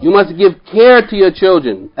age, you must give care to your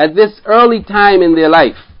children at this early time in their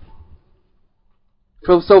life.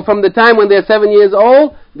 So from the time when they're 7 years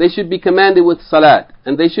old, they should be commanded with Salat,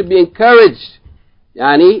 and they should be encouraged.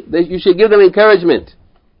 You should give them encouragement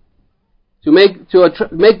to make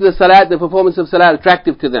the Salat, the performance of Salat,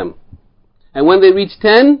 attractive to them. And when they reach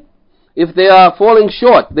 10, if they are falling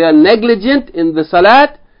short, they are negligent in the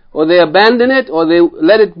Salat, or they abandon it, or they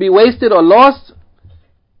let it be wasted or lost,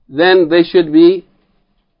 then they should be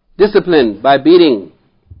disciplined by beating.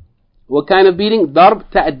 What kind of beating?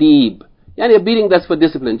 Darb ta'deeb. A beating that's for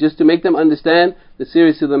discipline, just to make them understand the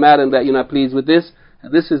seriousness of the matter and that you're not pleased with this.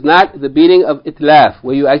 This is not the beating of itlaf,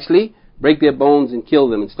 where you actually break their bones and kill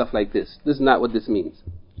them and stuff like this. This is not what this means.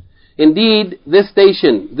 Indeed, this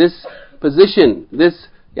station, this position, this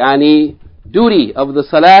duty of the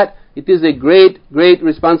Salat, it is a great, great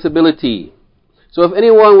responsibility. So if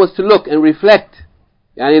anyone was to look and reflect,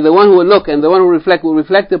 the one who will look and the one who will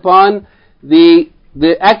reflect upon the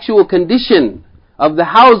actual condition of the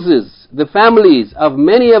houses, the families of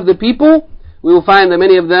many of the people, we will find that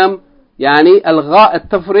many of them,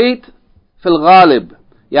 al-tafrit fil ghalib,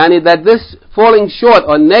 that this falling short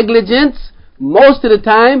or negligence, most of the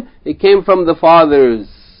time, it came from the fathers.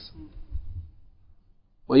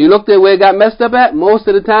 When you looked at where it got messed up at, most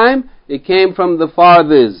of the time, it came from the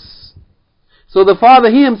fathers. So the father,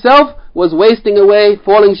 he himself, was wasting away,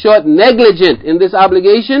 falling short, negligent in this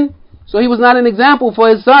obligation, so he was not an example for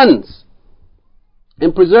his sons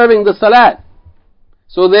in preserving the Salat.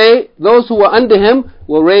 So those who were under him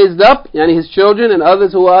were raised up, his children and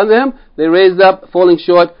others who were under him, they raised up, falling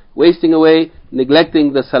short, wasting away,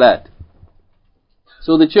 neglecting the Salat.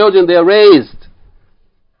 So the children, they are raised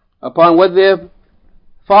upon what their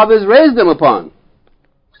fathers raised them upon.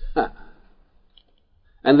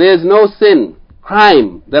 And there is no sin,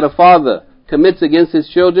 crime that a father commits against his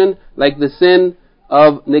children like the sin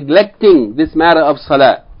of neglecting this matter of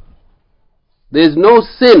Salat. There is no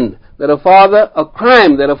sin that a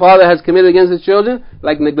crime that a father has committed against his children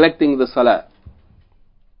like neglecting the Salat.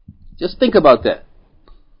 Just think about that.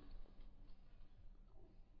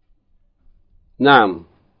 Naam.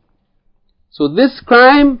 So this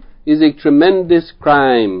crime is a tremendous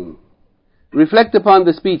crime. Reflect upon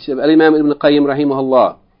the speech of Al-Imam Ibn Qayyim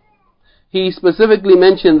rahimahullah. He specifically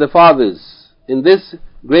mentioned the fathers in this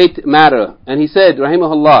great matter, and he said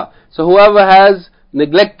rahimahullah, so whoever has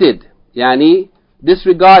neglected,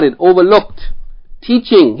 disregarded, overlooked,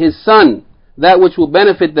 teaching his son that which will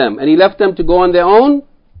benefit them, and he left them to go on their own,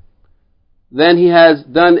 then he has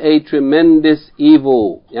done a tremendous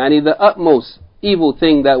evil, the utmost evil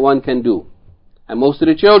thing that one can do. And most of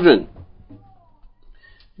the children,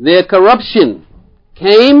 their corruption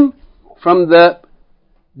came from the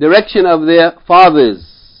direction of their fathers.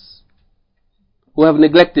 who have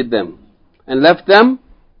neglected them and left them,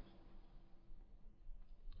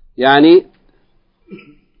 he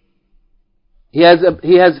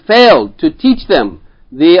has failed to teach them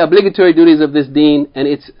the obligatory duties of this deen and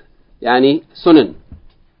its sunan.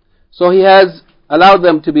 So he has allowed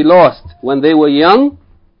them to be lost when they were young,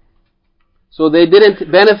 so they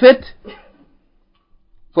didn't benefit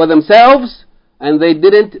for themselves, and they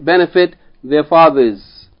didn't benefit their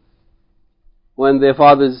fathers when their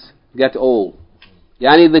fathers get old.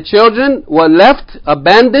 The children were left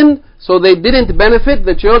abandoned, so they didn't benefit.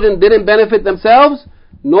 The children didn't benefit themselves,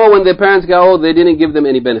 nor when their parents got old, they didn't give them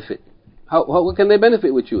any benefit. What can they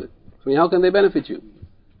benefit with you? How can they benefit you?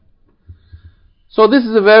 So this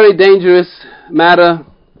is a very dangerous matter.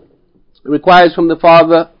 It requires from the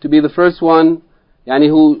father to be the first one,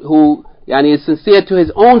 who is sincere to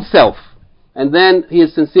his own self, and then he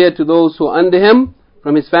is sincere to those who are under him,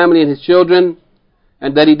 from his family and his children,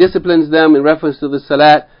 and that he disciplines them in reference to the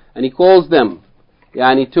salat, and he calls them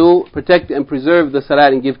to protect and preserve the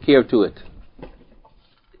salat and give care to it.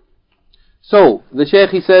 So the Shaykh,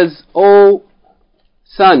 he says, O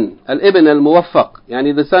son, al-ibn al-muwaffaq,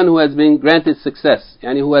 the son who has been granted success,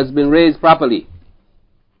 who has been raised properly.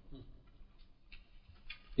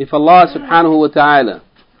 If Allah subhanahu wa ta'ala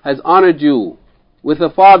has honored you with a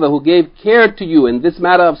father who gave care to you in this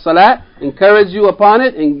matter of salat, encouraged you upon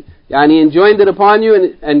it, and enjoined it upon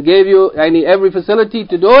you, and gave you every facility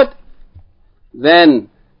to do it, then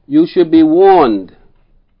you should be warned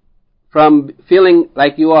from feeling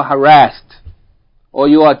like you are harassed, or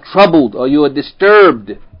you are troubled, or you are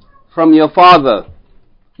disturbed from your father.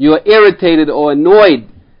 You are irritated or annoyed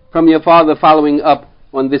from your father following up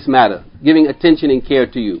on this matter, giving attention and care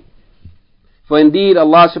to you. For indeed,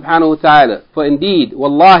 Allah subhanahu wa ta'ala, for indeed,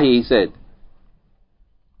 wallahi, he said,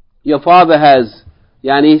 your father has,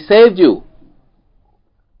 saved you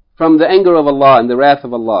from the anger of Allah and the wrath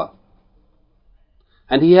of Allah.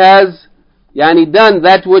 And he has, done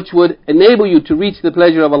that which would enable you to reach the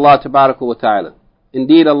pleasure of Allah tabaraka wa ta'ala.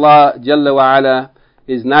 Indeed, Allah Jalla wa Ala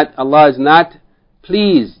Allah is not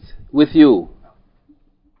pleased with you,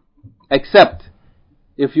 except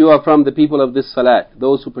if you are from the people of this salat,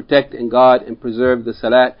 those who protect and guard and preserve the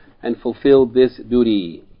salat and fulfill this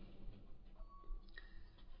duty.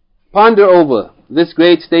 Ponder over this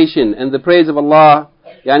great station and the praise of Allah,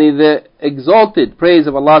 the exalted praise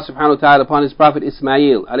of Allah subhanahu wa ta'ala upon his Prophet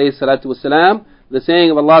Ismail alayhi salatu wasalam, the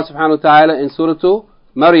saying of Allah subhanahu wa ta'ala in Surah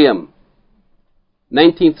Maryam,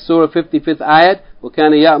 19th Surah, 55th ayat,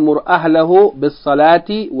 وَكَانَ يَأْمُرْ أَهْلَهُ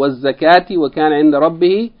بِالصَّلَاةِ وَالزَّكَاةِ وَكَانَ عِنْدَ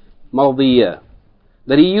رَبِّهِ مَرْضِيًّا.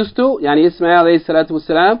 That he used to, Ismail alayhi salatu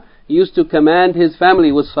wasalam, he used to command his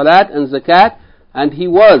family with salat and zakat, and he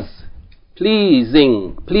was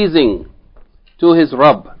pleasing to his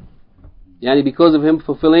Rabb. Because of him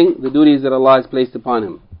fulfilling the duties that Allah has placed upon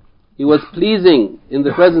him. He was pleasing in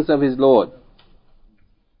the presence of his Lord,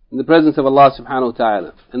 in the presence of Allah subhanahu wa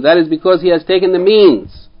ta'ala. And that is because he has taken the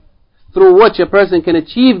means through which a person can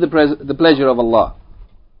achieve the pleasure of Allah.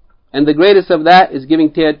 And the greatest of that is giving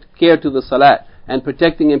care to the salat, and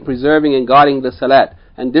protecting and preserving and guarding the salat,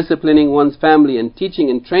 and disciplining one's family, and teaching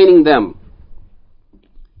and training them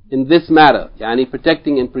in this matter,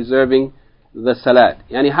 protecting and preserving the salat.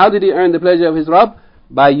 How did he earn the pleasure of his Rabb?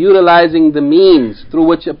 By utilizing the means through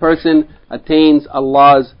which a person attains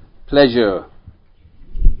Allah's pleasure.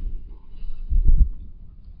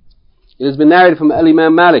 It has been narrated from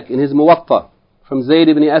Al-Imam Malik in his Muwatta, from Zayd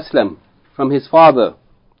ibn Aslam, from his father,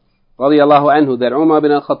 radiyallahu anhu, that Umar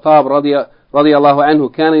ibn al-Khattab radiyallahu anhu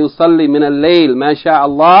كان يصلي من الليل ما شاء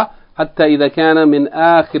الله حتى إذا كان من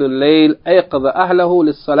آخر الليل أيقظ أهله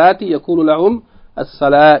للصلاة يقول لهم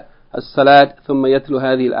الصلاة ثم يتلو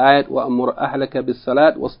هذه الآية وأمر أهلك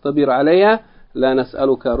بالصلاة واصطبر عليها لا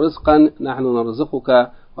نسألك رزقا نحن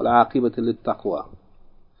نرزقك والعاقبة للتقوى.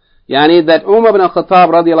 That Umar ibn al-Khattab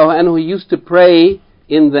radiyallahu anhu, he used to pray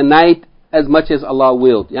in the night as much as Allah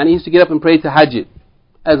willed. He used to get up and pray tahajjud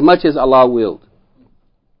as much as Allah willed.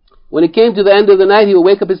 When it came to the end of the night, he would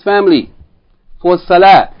wake up his family for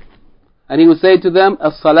salat, and he would say to them,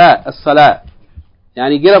 as-salat, as-salat.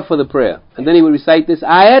 Get up for the prayer. And then he would recite this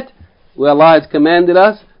ayat, where Allah has commanded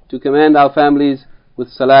us to command our families with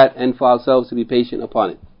salat, and for ourselves to be patient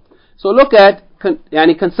upon it. So look at,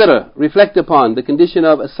 consider, reflect upon the condition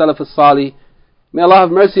of as-salaf as-salih. May Allah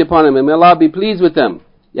have mercy upon them, and may Allah be pleased with them.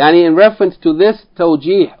 In reference to this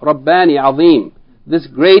tawjih, Rabbani, azim, this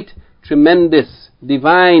great, tremendous,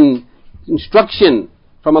 divine instruction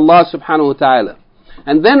from Allah subhanahu wa ta'ala.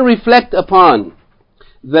 And then reflect upon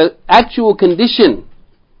the actual condition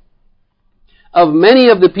of many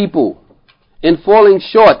of the people in falling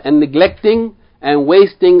short and neglecting and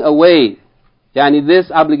wasting away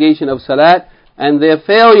this obligation of Salat, and their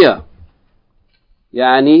failure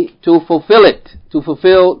to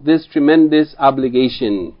fulfill this tremendous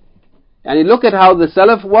obligation. Look at how the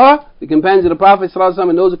Salaf were, the companions of the Prophet ﷺ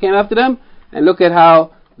and those who came after them, and look at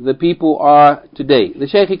how the people are today. The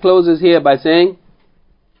Shaykh, he closes here by saying,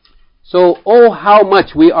 so, oh how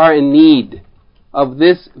much we are in need of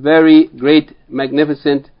this very great,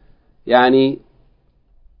 magnificent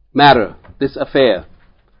matter, this affair.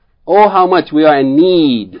 Oh how much we are in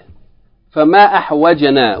need. فَمَا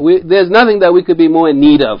أَحْوَجَنَا, there's nothing that we could be more in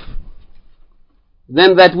need of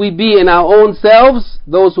than that we be in our own selves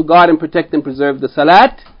those who guard and protect and preserve the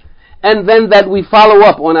Salat, and then that we follow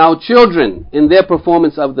up on our children in their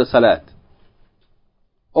performance of the Salat.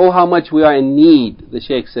 Oh how much we are in need, the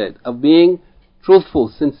Shaykh said, of being truthful,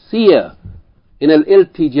 sincere in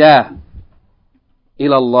al-iltijah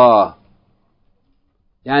ila Allah,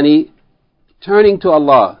 turning to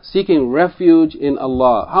Allah, seeking refuge in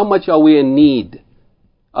Allah. How much are we in need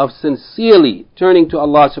of sincerely turning to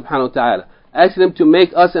Allah subhanahu wa ta'ala, asking Him to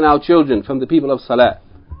make us and our children from the people of Salat,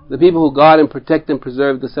 the people who guard and protect and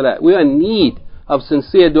preserve the Salat. We are in need of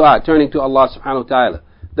sincere dua, turning to Allah subhanahu wa ta'ala,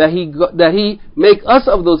 that He make us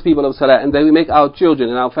of those people of Salat, and that we make our children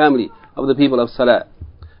and our family of the people of Salat.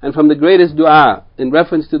 And from the greatest dua in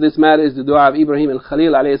reference to this matter is the dua of Ibrahim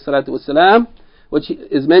al-Khalil alayhi salatu wasalam, which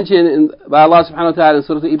is mentioned by Allah subhanahu wa ta'ala in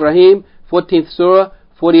Surah Ibrahim, 14th Surah,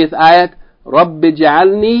 40th ayat, رَبِّ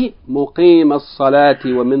اجْعَلْنِي مُقِيمَ الصَّلَاةِ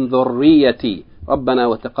وَمِنْ ذُرِّيَّتِي رَبَّنَا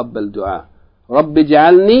وَتَقَبَّلْ دُعَاء. رَبِّ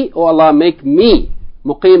اجْعَلْنِي, O Allah, make me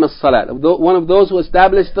مُقِيمَ الصَّلَاةِ, one of those who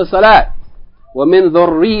established the Salat, وَمِنْ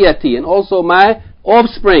ذُرِّيَّتِي, and also my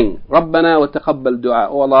offspring. رَبَّنَا وَتَقَبَّلْ دُعَاء.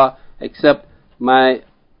 O Allah, accept my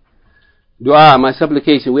dua, my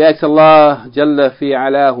supplication. We ask Allah Jalla fi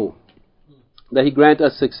alahu that He grant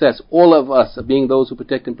us success, all of us being those who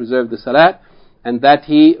protect and preserve the Salat, and that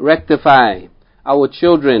He rectify our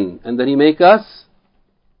children, and that He make us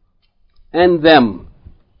and them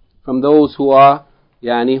from those who are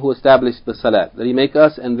who establish the Salat, that He make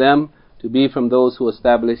us and them to be from those who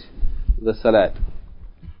establish the Salat.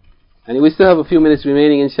 And we still have a few minutes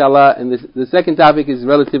remaining, inshallah, and the second topic is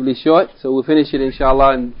relatively short, so we'll finish it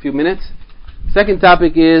inshallah in a few minutes. Second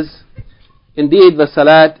topic is, indeed the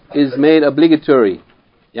Salat is made obligatory,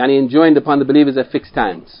 enjoined upon the believers at fixed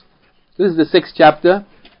times. This is the 6th chapter,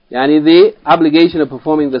 the obligation of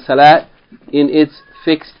performing the Salat in its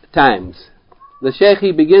fixed times. The Shaykh,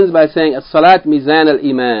 he begins by saying, As-Salat mizan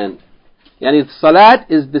al-iman.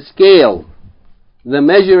 Salat is the scale, the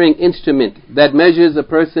measuring instrument that measures a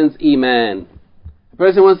person's iman. A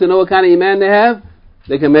person wants to know what kind of iman they have,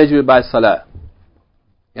 they can measure it by Salat.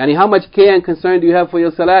 How much care and concern do you have for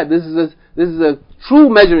your Salat? This is a true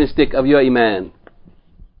measuring stick of your iman.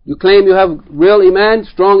 You claim you have real iman,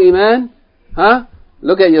 strong iman,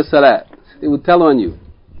 look at your Salat. It will tell on you,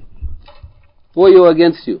 for you or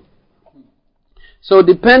against you. So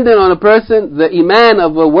dependent on a person, the iman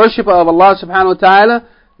of a worshipper of Allah subhanahu wa ta'ala,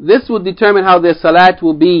 this will determine how their Salat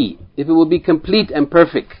will be, if it will be complete and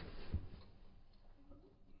perfect.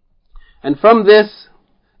 And from this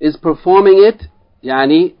is performing it,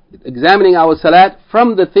 examining our Salat.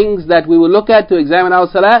 From the things that we will look at to examine our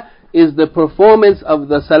Salat is the performance of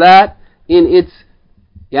the Salat in its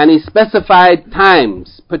specified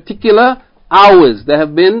times, particular hours that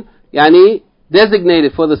have been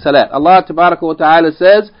designated for the Salat. Allah Tabaraka wa Ta'ala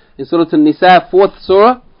says in Surah An-Nisa, 4th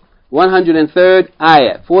Surah, 103rd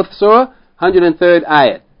ayat. 4th Surah, 103rd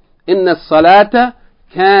ayat. Inna as-salata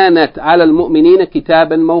kanat ala al-mu'minina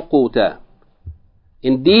kitaban mawquta.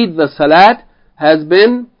 Indeed, the Salat has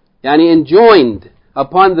been enjoined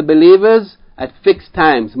upon the believers at fixed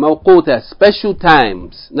times, mawquta, special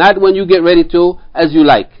times, not when you get ready to, as you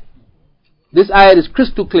like. This ayat is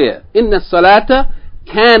crystal clear. Inna as-salata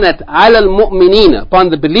kanat ala al-mu'minina, upon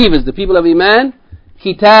the believers, the people of Iman,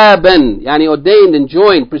 kitaban, ordained,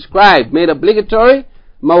 enjoined, prescribed, made obligatory,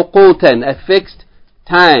 mawqutan, at fixed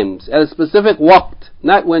times, at a specific waqt,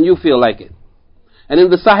 not when you feel like it. And in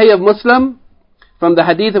the Sahih of Muslim, from the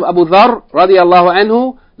hadith of Abu-Dharr radiyallahu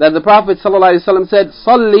anhu, that the Prophet sallallahu alaihi wasallam said,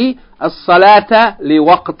 Salli as-salata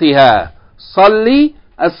liwaqtiha. Salli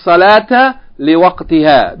as-salata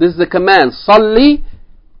liwaqtiha. This is a command. Salli,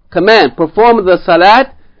 command, perform the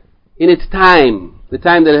Salat in its time, the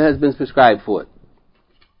time that it has been prescribed for it.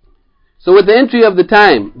 So with the entry of the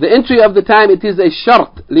time, it is a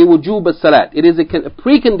shart liwujub as-salat. It is a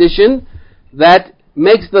precondition that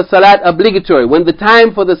makes the Salat obligatory. When the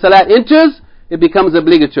time for the Salat enters, it becomes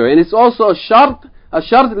obligatory. And it's also a shart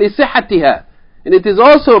li sihhatiha. And it is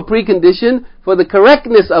also a precondition for the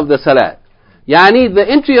correctness of the Salat. The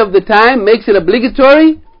entry of the time makes it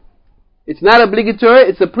obligatory, It's not obligatory,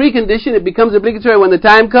 it's a precondition. It becomes obligatory when the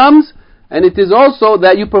time comes, and it is also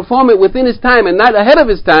that you perform it within its time and not ahead of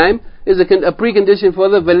its time is a precondition for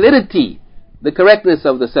the validity, the correctness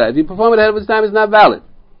of the salah. If you perform it ahead of its time, it's not valid.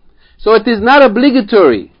 So it is not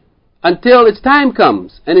obligatory until its time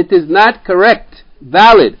comes, and it is not correct,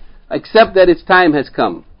 valid, except that its time has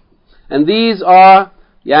come. And these are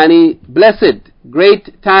blessed,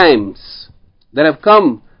 great times that have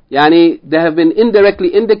come, they have been indirectly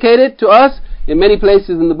indicated to us in many places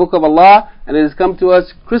in the Book of Allah, and it has come to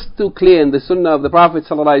us crystal clear in the Sunnah of the Prophet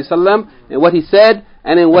ﷺ, in what he said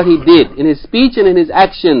and in what he did, in his speech and in his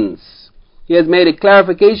actions. He has made a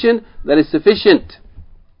clarification that is sufficient,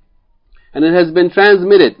 and it has been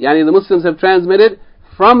transmitted. The Muslims have transmitted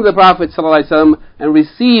from the Prophet ﷺ and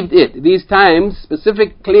received it. These times,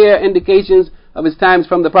 specific clear indications of his times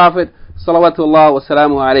from the Prophet salawatullah wa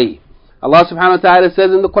salamu alayhi. Allah subhanahu wa ta'ala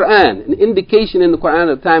says in the Quran, an indication in the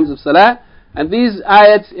Quran of times of Salah, and these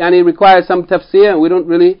ayats require some tafsir, and we don't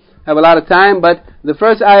really have a lot of time, but the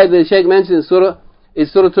first ayat that the Shaykh mentioned in Surah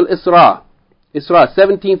is Surah Al-Isra. Isra,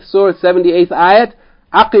 17th Surah, 78th ayat.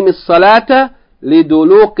 أقم الصلاة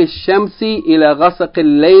لدلوق الشمس إلى غسق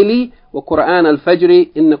الليل وقرآن الفجر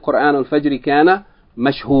إن قرآن الفجر كان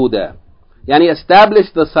مشهودا.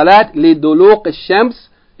 Establish the Salat لدلوق الشمس.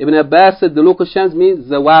 Ibn Abbas said Duluq al-Shams means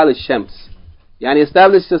Zawal al-Shams.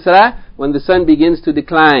 Establish the Salah when the sun begins to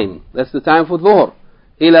decline. That's the time for Dhuhr.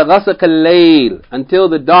 إلى غسق الليل, until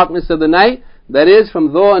the darkness of the night. That is, from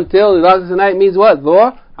Dhuhr until the darkness of the night means what?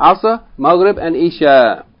 Dhuhr, Asr, Maghrib and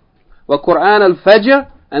Isha. وقرآن الفجر,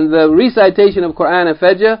 and the recitation of Quran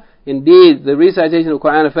al-Fajr. Indeed, the recitation of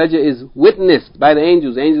Quran al-Fajr is witnessed by the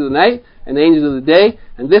angels of the night and the angels of the day.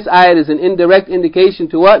 And this ayat is an indirect indication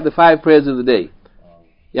to what? The 5 prayers of the day.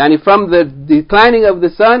 From the declining of the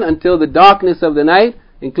sun until the darkness of the night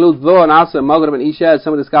includes Dhuhr and Asr, Maghrib and Isha, as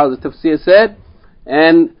some of the scholars of Tafsir said.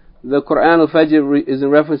 And the Quran al-Fajr is in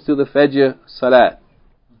reference to the Fajr Salat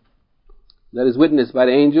that is witnessed by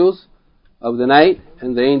the angels of the night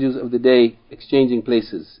and the angels of the day exchanging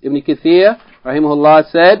places. Ibn Kathir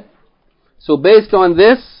rahimahullah said, so based on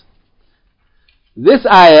this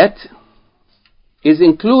ayat is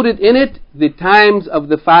included in it, the times of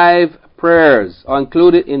the 5 prayers are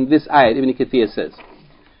included in this ayat, Ibn Kathir says.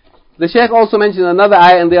 The Shaykh also mentions another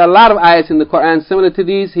ayat, and there are a lot of ayats in the Quran similar to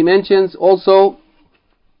these. He mentions also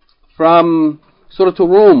from Surah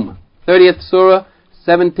Rum, 30th Surah,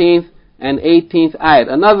 17th and 18th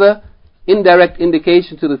ayat. Another indirect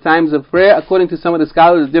indication to the times of prayer. According to some of the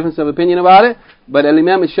scholars, there's a difference of opinion about it. But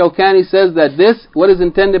Al-Imam al-Shawkani says that what is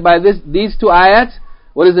intended by these 2 ayats,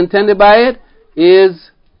 what is intended by it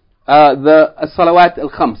is the Salawat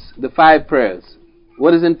al-Khams, the 5 prayers.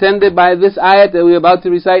 What is intended by this ayat that we're about to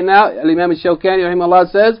recite now, Al-Imam al-Shawkani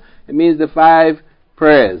rahimahullah says, it means the 5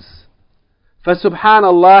 prayers. فَسُبْحَانَ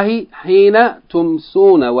اللَّهِ حِينَ تُمْسُونَ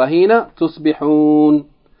وَحِينَ تُصْبِحُونَ.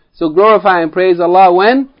 So glorify and praise Allah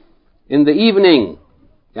when? In the evening.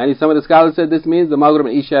 Some of the scholars said this means the Maghrib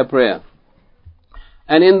and Isha prayer.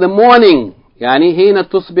 And in the morning, حِينَ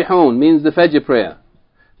تُصْبِحُونَ means the Fajr prayer.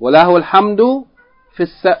 وَلَهُ الْحَمْدُ فِي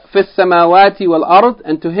السَّمَاوَاتِ وَالْأَرْضِ,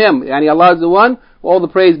 and to Him, Allah is the one, all the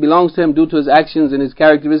praise belongs to Him due to His actions and His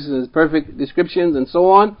characteristics and His perfect descriptions and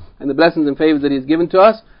so on, and the blessings and favors that He has given to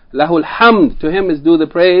us. لَهُ الْحَمْدُ, to Him is due the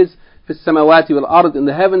praise, فِي السَّمَاوَاتِ وَالْأَرْضِ, in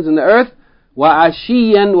the heavens and the earth.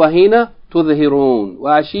 وَعَشِيًّا وَحِينَ تُظْهِرُونَ.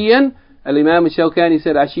 وَعَشِيًّا, Al-Imam al-Shawkani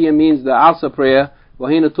said Ashiyan means the Asr prayer,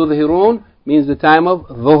 وَحِينَ تُظْهِرُونَ means the time of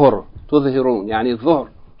Dhuhr, تُظْهِرُونَ, Dhuhr.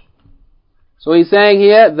 So he's saying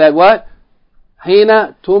here that what?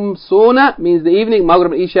 حِينَ تُمْسُونَ means the evening,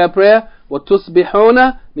 Maghrib and Isha prayer.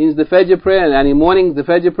 وَتُصْبِحُونَ means the Fajr prayer, morning the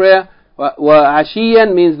Fajr prayer.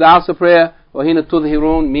 وَعَشِيًّا means the Asr prayer. وَحِينَ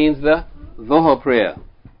تُظْهِرُونَ means the Dhuhr prayer.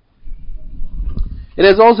 It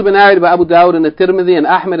has also been narrated by Abu Dawud and At-Tirmidhi and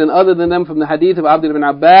Ahmed and other than them from the hadith of Abdullah ibn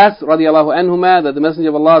Abbas radiyallahu anhuma, that the Messenger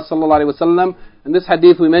of Allah sallallahu alaihi wasallam, and this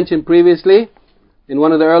hadith we mentioned previously in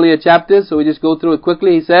one of the earlier chapters, so we just go through it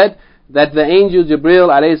quickly. He said that the angel Jibreel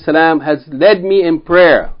alayhi salam has led me in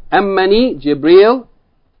prayer. Ammani Jibreel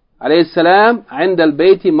alayhi salam عند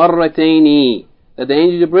البيت مرتين, that the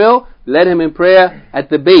angel Jibreel led him in prayer at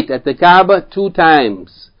the Bayt, at the Kaaba, 2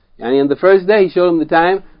 times. In the first day he showed him the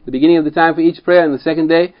time, the beginning of the time for each prayer, and the second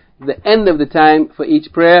day the end of the time for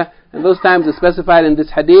each prayer, and those times are specified in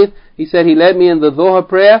this hadith. He said he led me in the Dhuhr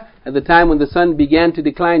prayer at the time when the sun began to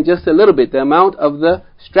decline just a little bit, the amount of the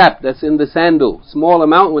strap that's in the sandal, small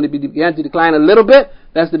amount. When it began to decline a little bit,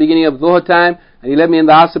 that's the beginning of Dhuhr time. And he led me in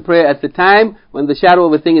the Asr prayer at the time when the shadow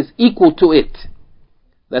of a thing is equal to it.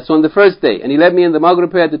 That's on the first day. And he led me in the Maghrib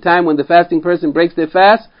prayer at the time when the fasting person breaks their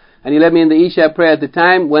fast. and he led me in the Isha prayer at the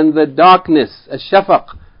time when the darkness,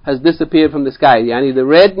 al-shafaq, has disappeared from the sky. Yani the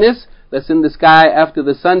redness that's in the sky after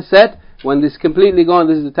the sunset, when this is completely gone,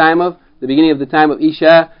 this is the beginning of the time of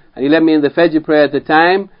Isha. And he led me in the Fajr prayer at the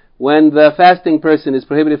time when the fasting person is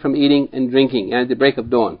prohibited from eating and drinking, and at the break of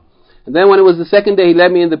dawn. And then when it was the second day, he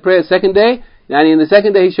led me in the prayer, second day, and in the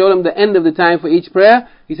second day he showed him the end of the time for each prayer.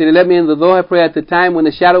 He said he led me in the Dhuhr prayer at the time when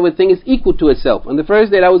the shadow of a thing is equal to itself. On the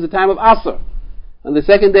first day, that was the time of Asr. On the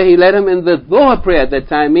second day, he led him in the Dhuhr prayer at that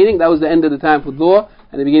time, meaning that was the end of the time for Dhuhr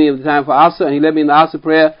and the beginning of the time for Asr. And he led me in the Asr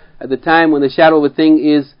prayer at the time when the shadow of a thing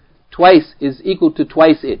is equal to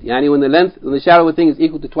twice it. Yani when the shadow of a thing is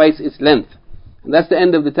equal to twice its length. And that's the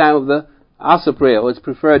end of the time of the Asr prayer, or its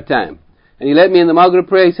preferred time. And he led me in the Maghrib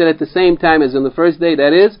prayer, he said at the same time as on the first day,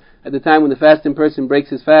 that is, at the time when the fasting person breaks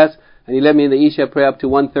his fast. And he led me in the Isha prayer up to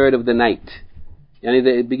 1/3 of the night. Yani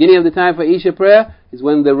the beginning of the time for Isha prayer is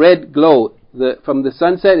when the red glow from the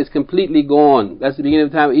sunset is completely gone. That's the beginning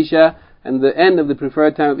of the time of Isha, and the end of the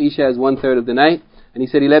preferred time of Isha is 1/3 of the night. And he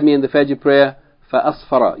said he led me in the Fajr prayer,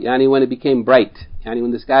 فَأَصْفَرَ, yani when it became bright, yani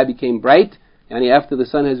when the sky became bright, yani after the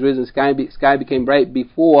sun has risen, sky became bright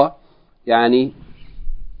before sunrise.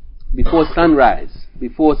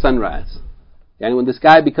 Yani when the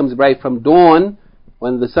sky becomes bright from dawn,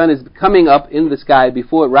 when the sun is coming up in the sky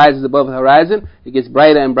before it rises above the horizon, it gets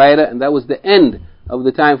brighter and brighter, and that was the end of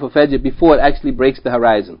the time for Fajr before it actually breaks the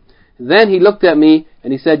horizon. Then he looked at me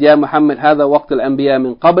and he said, Ya Muhammad, هذا وقت الأنبياء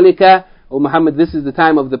من قبلك. O Muhammad, this is the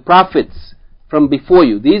time of the prophets from before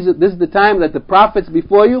you. This is the time that the prophets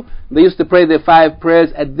before you, they used to pray their 5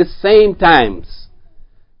 prayers at the same times.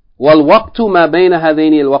 وَالْوَقْتُ مَا بَيْنَ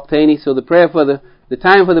هَذَيْنِ الْوَقْتَيْنِ. So the prayer for the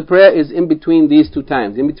time for the prayer is in between these 2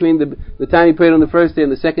 times. In between the time you prayed on the first day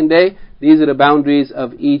and the second day, these are the boundaries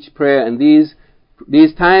of each prayer. And these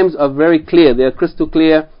times are very clear. They are crystal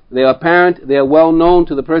clear. They are apparent. They are well known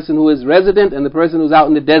to the person who is resident and the person who is out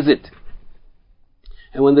in the desert.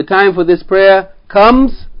 And when the time for this prayer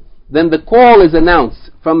comes, then the call is announced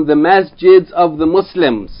from the masjids of the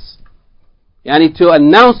Muslims. Yani to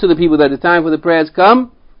announce to the people that the time for the prayer has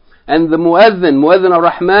come. And the Mu'adhin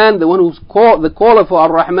ar-Rahman, the one who's the caller for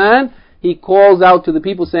ar-Rahman, he calls out to the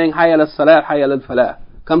people saying, Hayya al-Salat, Hayya al-Falah.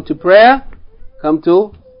 Come to prayer, come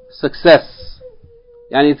to success.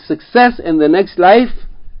 Yani success in the next life,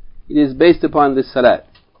 it is based upon this Salat.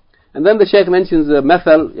 And then the Shaykh mentions a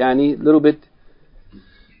methal, yani little bit,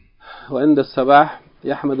 وعند الصباح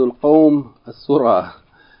يحمد القوم السرى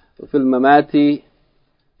وفي الممات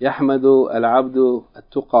يحمد العبد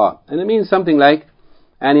التقى. And it means something like,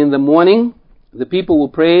 and in the morning the people will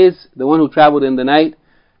praise the one who traveled in the night,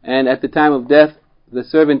 and at the time of death the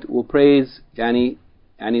servant will praise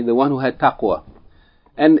the one who had taqwa.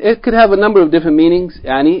 And it could have a number of different meanings,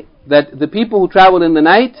 that the people who traveled in the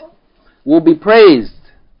night will be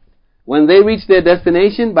praised when they reach their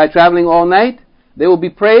destination by traveling all night. They will be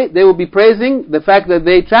praising the fact that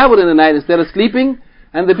they traveled in the night instead of sleeping,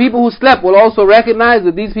 and the people who slept will also recognize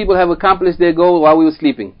that these people have accomplished their goal while we were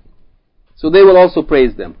sleeping. So they will also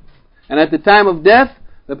praise them. And at the time of death,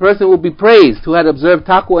 the person will be praised who had observed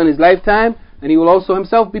taqwa in his lifetime, and he will also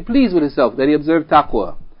himself be pleased with himself that he observed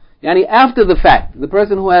taqwa. After the fact, the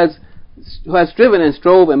person who has striven and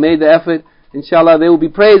strove and made the effort, inshallah, they will be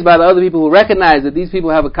praised by the other people who recognize that these people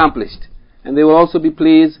have accomplished. And they will also be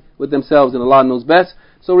pleased with themselves, and Allah knows best.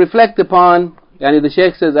 So reflect upon, the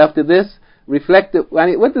Shaykh says after this,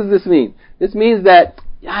 what does this mean? This means that,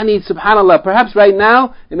 subhanallah, perhaps right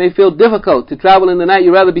now it may feel difficult to travel in the night,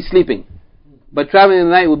 you'd rather be sleeping. But traveling in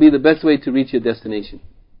the night will be the best way to reach your destination.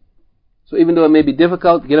 So even though it may be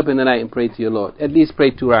difficult, get up in the night and pray to your Lord. At least pray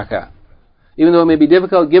 2 rak'ah. Even though it may be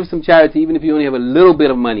difficult, give some charity even if you only have a little bit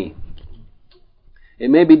of money. It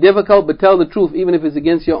may be difficult, but tell the truth even if it's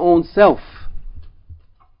against your own self.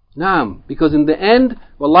 Naam, because in the end,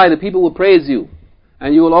 wallahi, the people will praise you,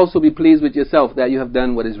 and you will also be pleased with yourself that you have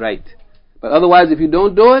done what is right. But otherwise, if you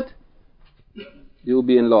don't do it, you will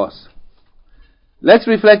be in loss. Let's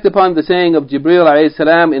reflect upon the saying of Jibreel alayhi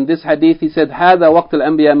salam in this hadith. He said, هَذَا وَقْتُ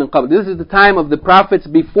الْأَنْبِيَاءِ مِنْ قَبْلِ. This is the time of the prophets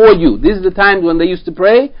before you. This is the time when they used to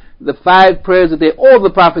pray the 5 prayers a day. All the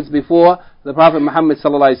prophets before the Prophet Muhammad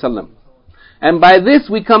sallallahu alaihi wasallam. And by this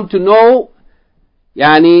we come to know,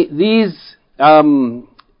 these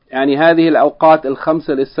هذه الأوقات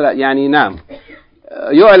الخمسة للصلاة نعم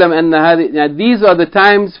يعلم أن هذه these are the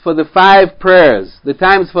times for the 5 prayers, the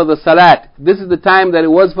times for the Salat. This is the time that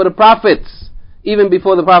it was for the prophets, even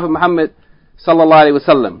before the Prophet Muhammad sallallahu alaihi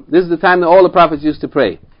wasallam. This is the time that all the prophets used to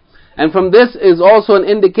pray. And from this is also an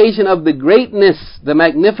indication of the greatness, the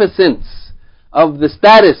magnificence of the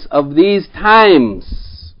status of these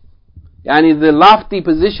times, the lofty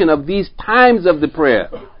position of these times of the prayer.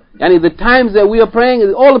 Yani the times that we are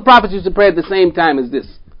praying, all the prophets used to pray at the same time as this.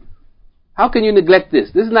 How can you neglect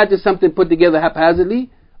this? This is not just something put together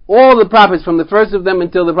haphazardly. All the prophets, from the first of them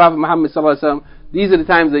until the Prophet Muhammad sallallahu alaihi wasallam, these are the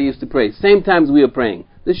times they used to pray. Same times we are praying.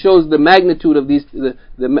 This shows the magnitude of these, the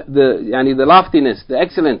loftiness, the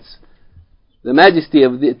excellence, the majesty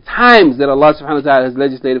of the times that Allah subhanahu wa ta'ala has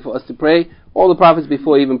legislated for us to pray. All the prophets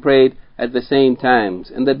before even prayed at the same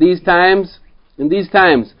times. And that in these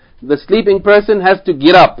times, the sleeping person has to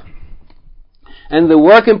get up. And the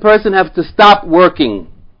working person has to stop working.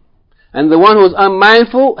 And the one who is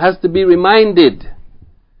unmindful has to be reminded.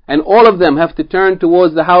 And all of them have to turn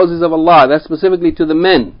towards the houses of Allah. That's specifically to the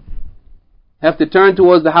men. Have to turn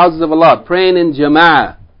towards the houses of Allah, praying in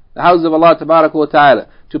jama'ah, the houses of Allah tabaraka wa ta'ala,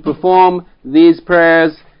 to perform these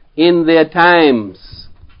prayers in their times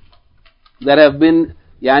that have been,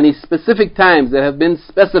 specific times that have been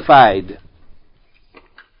specified.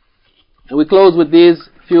 And we close with these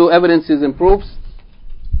few evidences and proofs.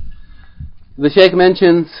 The Shaykh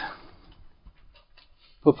mentions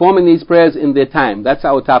performing these prayers in their time. That's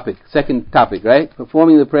our topic, second topic, right?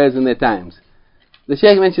 Performing the prayers in their times. The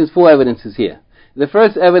Shaykh mentions 4 evidences here. The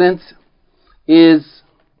first evidence is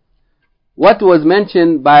what was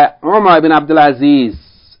mentioned by Umar ibn Abdul Aziz,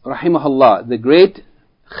 rahimahullah, the great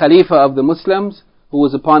Khalifa of the Muslims who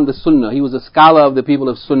was upon the Sunnah. He was a scholar of the people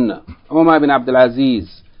of Sunnah. Umar ibn Abdul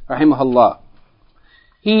Aziz, rahimahullah.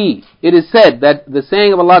 It is said that the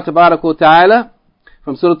saying of Allah tabaraka wa ta'ala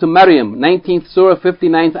from Surah Maryam, 19th Surah,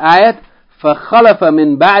 59th ayat, فَخَلَفَ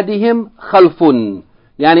مِن بَعْدِهِمْ خَلْفٌ,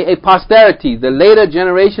 a posterity, the later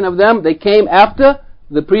generation of them, they came after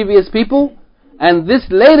the previous people, and this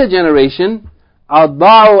later generation,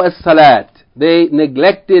 أَضَاعُوا الصَّلَاةِ, they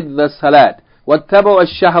neglected the Salat, وَاتَّبَعُوا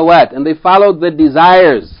الشَّهَوَاتِ, and they followed the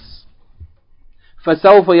desires,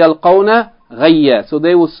 فَسَوْفَ يَلْقَوْنَ غَيَّا, so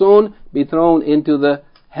they will soon be thrown into the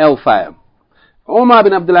hellfire. Umar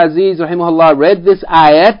bin Abdul Aziz rahimahullah read this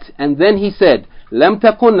ayat, and then he said, لَمْ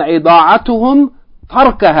تَكُنْ عِضَاعَتُهُمْ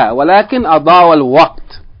تَرْكَهَا وَلَكِنْ أَضَاعُوا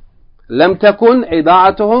الْوَقْتِ. لَمْ تَكُنْ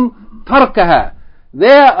عِضَاعَتُهُمْ تَرْكَهَا.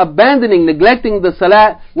 Their abandoning, neglecting the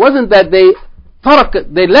Salat wasn't that they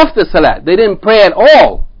left the Salat, they didn't pray at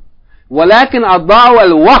all. وَلَكِنْ أَضَاعُوا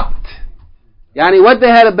الْوَقْتِ. What they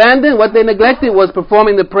had abandoned, what they neglected was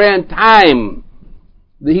performing the prayer in time.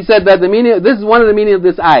 He said that this is one of the meaning of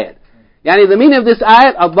this ayat. The meaning of this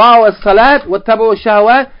ayat, أَضَاعُوا الصَّلَاةِ وَاتَّبَعُوا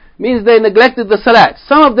الشَّهَوَاتِ, means they neglected the Salat.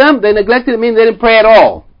 Some of them, they neglected it, meaning they didn't pray at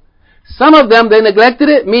all. Some of them, they neglected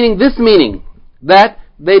it, meaning this meaning, that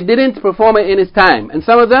they didn't perform it in its time. And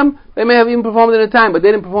some of them, they may have even performed it in time, but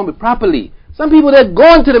they didn't perform it properly. Some people, they're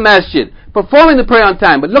going to the masjid, performing the prayer on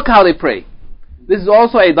time, but look how they pray. This is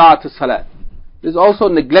also idaat to Salat. This is also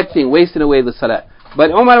neglecting, wasting away the Salat.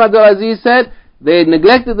 But Umar ibn Abdul Aziz said, they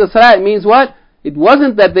neglected the Salat. It means what? It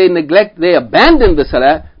wasn't that they abandoned the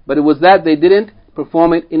Salat, but it was that they didn't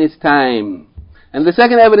perform it in its time. And the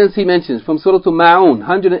second evidence he mentions from Surah Ma'un,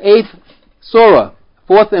 108th Surah,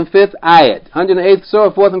 4th and 5th ayat. 108th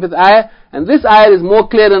Surah, 4th and 5th ayat. And this ayat is more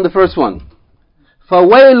clear than the first one.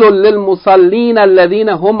 فَوَيْلٌ لِلْمُصَلِّينَ الَّذِينَ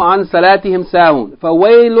هُمْ عَنْ صَلَاتِهِمْ سَاهُونَ.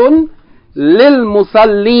 فَوَيْلٌ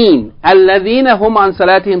لِلْمُصَلِّينَ الَّذِينَ هُمْ عَنْ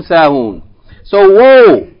صَلَاتِهِمْ سَاهُونَ. So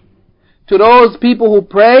woe to those people who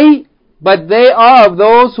pray, but they are of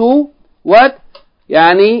those who, what?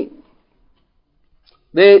 They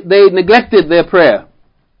neglected their prayer.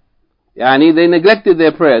 They neglected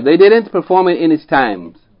their prayer. They didn't perform it in its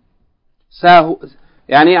times.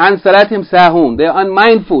 عن صلاتهم ساهون. They are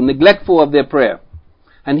unmindful, neglectful of their prayer.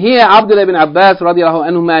 And here Abdullah ibn Abbas radiallahu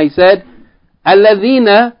anhuma, he said,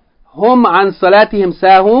 الذين هم عن صلاتهم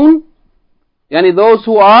ساهون. Those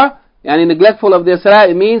who are neglectful of their salat,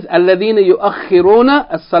 it means الذين يؤخرون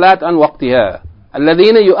الصلاة عن وقتها.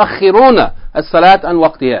 الذين يؤخرون الصلاة عن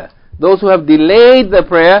وقتها. Those who have delayed the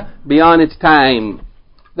prayer beyond its time.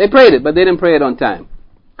 They prayed it, but they didn't pray it on time.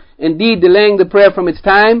 Indeed, delaying the prayer from its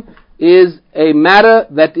time is a matter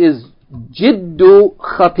that is jiddu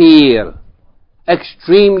khatir,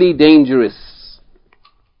 extremely dangerous.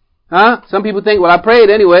 Some people think, well, I prayed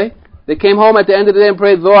anyway. They came home at the end of the day and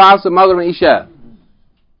prayed Dhuhr, Asr, Maghrib, and Isha.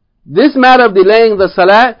 This matter of delaying the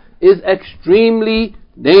Salat is extremely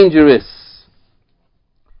dangerous.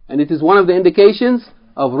 And it is one of the indications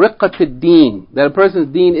of riqqat ad-deen, that a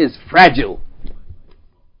person's deen is fragile.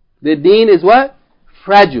 Their deen is what?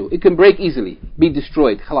 Fragile. It can break easily, be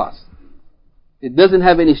destroyed. Khalas. It doesn't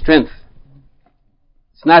have any strength.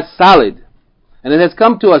 It's not solid. And it has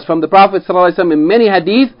come to us from the Prophet ﷺ in many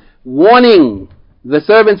hadith, warning the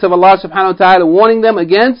servants of Allah subhanahu wa ta'ala, warning them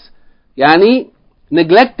against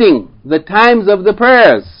neglecting the times of the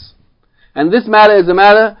prayers. And this matter is a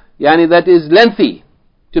matter that is lengthy.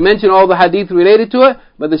 to mention all the hadith related to it,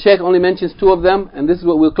 but the Shaykh only mentions 2 of them, and this is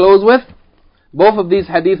what we'll close with. Both of these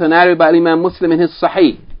hadith are narrated by Imam Muslim in his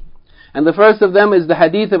Sahih. And the first of them is the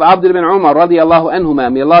hadith of Abdur ibn Umar radiyallahu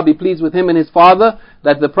anhuma, may Allah be pleased with him and his father,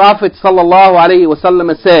 that the Prophet sallallahu alayhi wa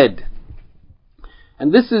sallam said,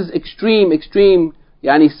 and this is extreme,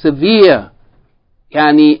 severe,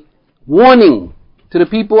 warning to the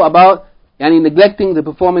people about neglecting the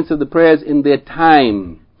performance of the prayers in their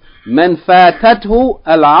time. من فاتته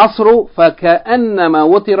العصر فكأنما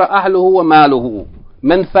وطر أهله وماله.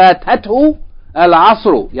 من فاتته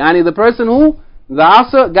العصر, the person who the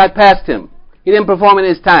Asr got past him. He didn't perform in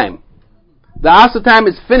his time. The Asr time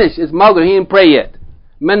is finished, it's Maghrib, he didn't pray yet.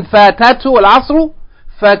 من فاتته العصر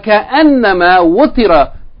فكأنما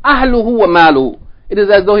وطر أهله وماله. It is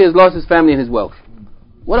as though he has lost his family and his wealth.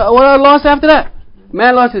 What a loss after that?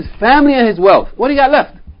 Man lost his family and his wealth. What do you got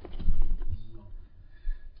left?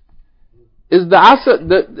 Is the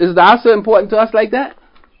Asr important to us like that?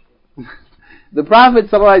 The Prophet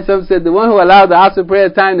ﷺ said, the one who allowed the Asr prayer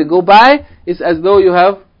time to go by is as though you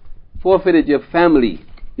have forfeited your family,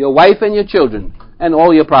 your wife and your children, and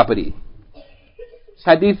all your property. This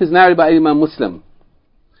hadith is narrated by Imam Muslim.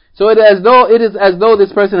 So it is as though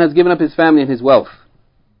this person has given up his family and his wealth.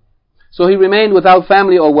 So he remained without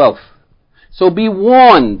family or wealth. So be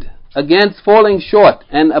warned against falling short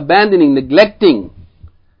and abandoning, neglecting,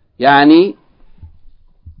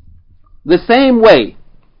 the same way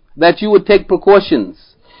that you would take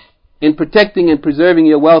precautions in protecting and preserving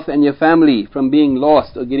your wealth and your family from being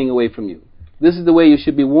lost or getting away from you. This is the way you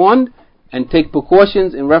should be warned and take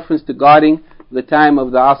precautions in reference to guarding the time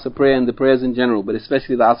of the Asr prayer and the prayers in general, but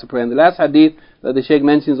especially the Asr prayer. And the last hadith that the Shaykh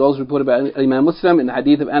mentions, also reported by Imam Muslim, in the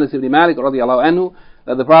hadith of Anas ibn Malik radiyallahu anhu,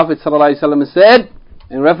 that the Prophet ﷺ said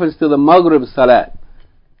in reference to the Maghrib Salat.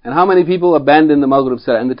 And how many people abandon the Maghrib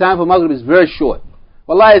Salat? And the time for Maghrib is very short.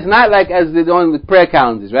 Wallah, it's not like as they do on the prayer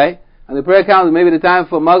calendars, right? On the prayer calendar, maybe the time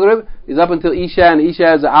for Maghrib is up until Isha, and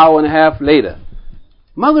Isha is an hour and a half later.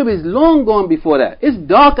 Maghrib is long gone before that. It's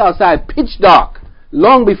dark outside, pitch dark,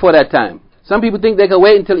 long before that time. Some people think they can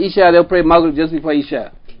wait until Isha, they'll pray Maghrib just before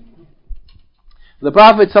Isha. The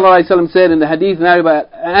Prophet ﷺ said in the hadith narrated by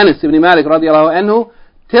Anas ibn Malik radiyallahu anhu,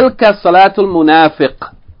 Tilka Salatul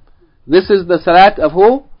Munafiq. This is the Salat of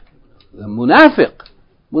who? The Munafiq.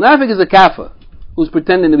 Munafiq is a kafir who's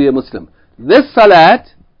pretending to be a Muslim. This Salat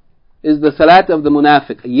is the Salat of the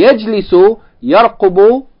Munafiq. Yajlisu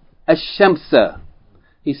yarqubu ash-shamsa.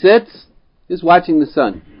 He sits, just watching the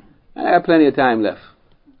sun. I have plenty of time left.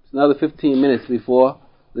 It's another 15 minutes before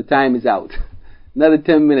the time is out. Another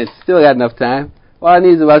 10 minutes. Still got enough time. All I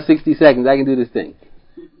need is about 60 seconds. I can do this thing.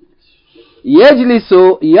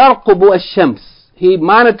 Yajlisu yarqubu ash-shams. He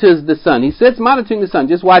monitors the sun. He sits monitoring the sun,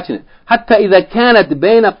 just watching it. حتى إذا كانت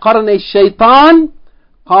بين قرني الشيطان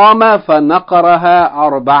قام فنقرها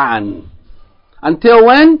أربعا. Until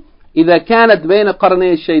when? إذا كانت بين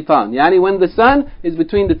قرني الشيطان. When the sun is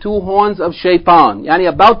between the 2 horns of shaitan.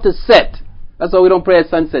 About to set. That's why we don't pray at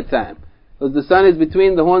sunset time. Because the sun is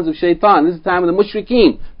between the horns of shaitan. This is the time of the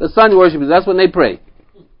mushrikeen, the sun worshippers. That's when they pray.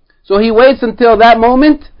 So he waits until that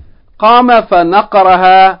moment. قام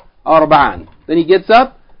فنقرها أربعا. Then he gets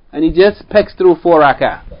up and he just pecks through 4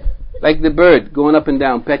 rak'ah. Like the bird going up and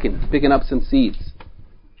down, picking up some seeds.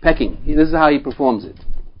 Pecking. This is how he performs it.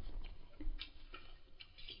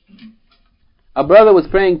 A brother was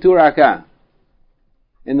praying 2 rak'ah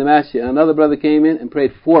in the masjid. Another brother came in and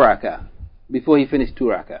prayed 4 rak'ah before he finished 2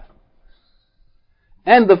 rak'ah.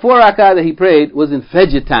 And the 4 rak'ah that he prayed was in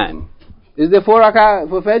Fajr time. Is there 4 rak'ah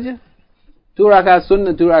for Fajr? 2 rak'ah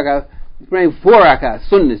sunnah, 2 rak'ah. He's praying 4 rak'ah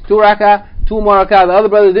sunnahs, 2 rak'ah, 2 more rak'ah. The other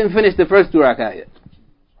brother didn't finish the first 2 rak'ah yet.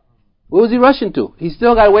 What was he rushing to? He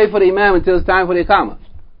still got to wait for the imam until it's time for the iqamah.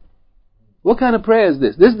 What kind of prayer is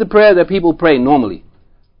this? This is the prayer that people pray normally.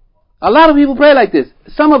 A lot of people pray like this.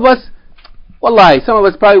 Some of us, wallahi, some of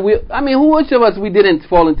us probably, which of us we didn't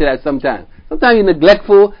fall into that sometime? Sometimes you're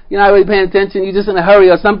neglectful, you're not really paying attention, you're just in a hurry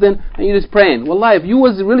or something, and you're just praying. Wallahi, if you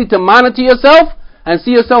was really to monitor yourself and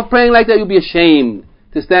see yourself praying like that, you'd be ashamed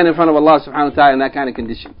to stand in front of Allah subhanahu wa ta'ala in that kind of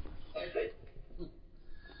condition.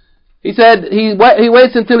 He said he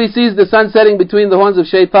waits until he sees the sun setting between the horns of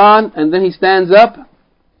shaitan, and then he stands up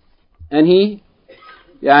and he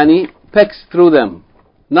pecks through them.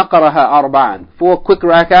 نقرها أربعا. 4 quick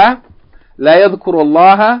rak'ah. لا يذكر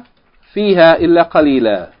الله فيها إلا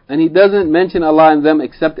قليلا. And he doesn't mention Allah in them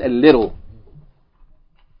except a little.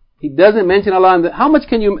 He doesn't mention Allah in them. How much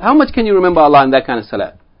can you remember Allah in that kind of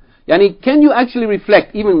salat? Can you actually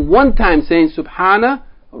reflect even one time saying Subhana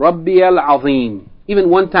Rabbiyal Azim? Even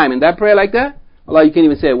one time in that prayer like that? Allah, you can't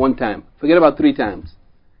even say it one time. Forget about 3 times.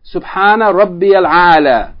 Subhana Rabbi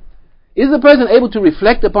al-A'la. Is the person able to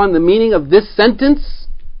reflect upon the meaning of this sentence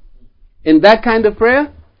in that kind of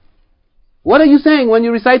prayer? What are you saying when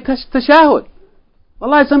you recite tashahud?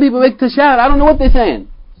 Wallahi, some people make tashahud, I don't know what they're saying.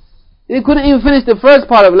 They couldn't even finish the first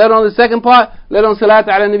part of it, let alone the second part, let alone Salat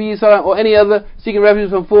ala Nabi Sallallahu or any other, seeking refuge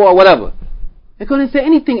from four or whatever. They couldn't say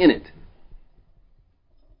anything in it.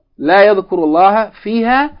 لا يذكر الله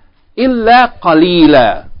فيها إلا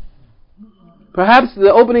قليلا. Perhaps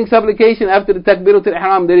the opening supplication after the Takbiratul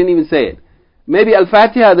Ihram, they didn't even say it. Maybe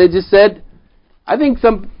Al-Fatiha, they just said, I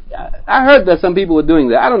heard that some people were doing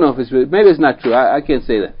that. I don't know if it's true. Maybe it's not true. I can't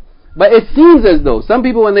say that. But it seems as though some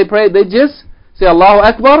people when they pray, they just say Allahu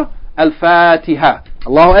Akbar, Al-Fatiha.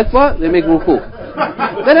 Allahu Akbar, they make ruku.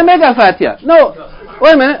 They didn't make Al-Fatiha. No,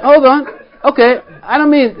 wait a minute, hold on. Okay, I don't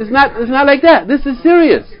mean, it's not like that. This is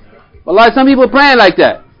serious. Wallahi, some people praying like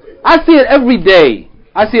that. I see it every day.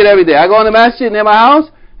 I see it every day. I go in the masjid near my house,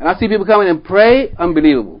 and I see people coming and pray.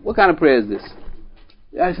 Unbelievable. What kind of prayer is this?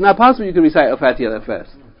 It's not possible you can recite Al-Fatiha that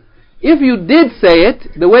fast. If you did say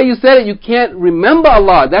it, the way you said it, you can't remember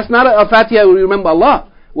Allah. That's not a Fatiha where you remember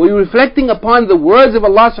Allah. Where you're reflecting upon the words of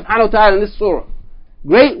Allah subhanahu wa ta'ala in this surah.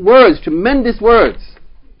 Great words, tremendous words.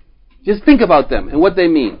 Just think about them and what they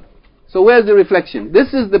mean. So where's the reflection?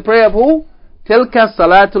 This is the prayer of who? Tilka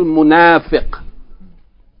salatul munafiq.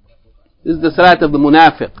 This is the salat of the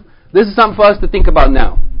munafiq. This is something for us to think about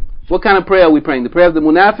now. What kind of prayer are we praying? The prayer of the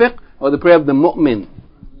munafiq or the prayer of the mu'min?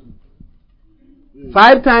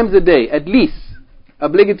 5 times a day, at least,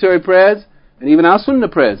 obligatory prayers, and even our sunnah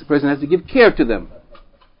prayers. The person has to give care to them.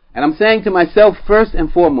 And I'm saying to myself first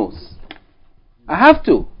and foremost. I have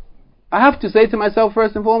to say to myself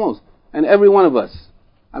first and foremost. And every one of us.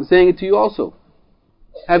 I'm saying it to you also.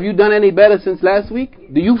 Have you done any better since last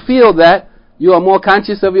week? Do you feel that you are more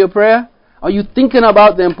conscious of your prayer? Are you thinking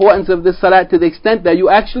about the importance of this salat to the extent that you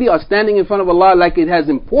actually are standing in front of Allah like it has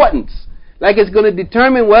importance? Like it's going to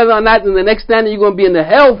determine whether or not in the next standing you're going to be in the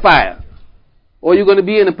hellfire, or you're going to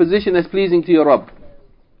be in a position that's pleasing to your Rabb.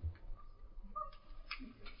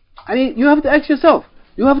 I mean, you have to ask yourself.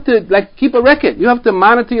 You have to keep a record. You have to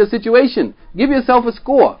monitor your situation. Give yourself a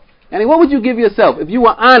score. And what would you give yourself if you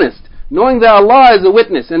were honest, knowing that Allah is a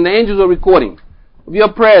witness and the angels are recording of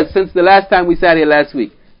your prayers since the last time we sat here last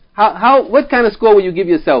week? What kind of score will you give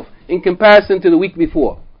yourself in comparison to the week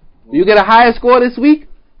before? Do you get a higher score this week?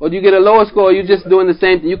 Or do you get a lower score, or you're just doing the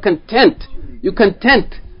same thing? You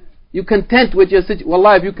content with your situation.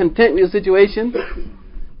 Wallah, if you content with your situation,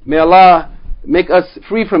 may Allah make us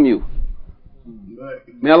free from you.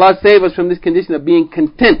 May Allah save us from this condition of being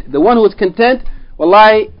content. The one who is content,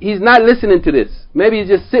 wallahi, he's not listening to this. Maybe he's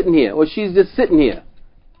just sitting here, or she's just sitting here.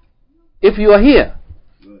 If you are here,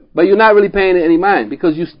 but you're not really paying it any mind,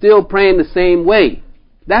 because you're still praying the same way.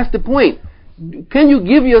 That's the point. Can you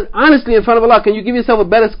honestly in front of Allah, can you give yourself a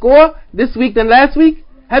better score this week than last week?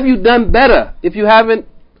 Have you done better? If you haven't,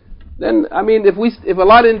 then, I mean, if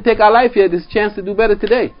Allah didn't take our life here, there's a chance to do better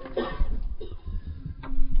today.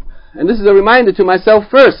 And this is a reminder to myself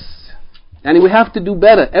first. And we have to do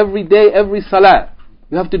better every day, every salah.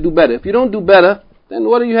 You have to do better. If you don't do better, then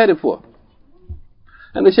what are you headed for?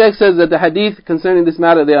 And the Shaykh says that the hadith concerning this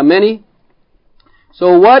matter, there are many.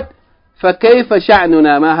 So what? فَكَيْفَ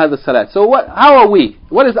شَعْنُنَا مَا هَذَا الصَّلَاةِ. So how are we?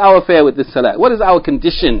 What is our affair with this salat? What is our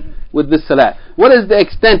condition with this salat? What is the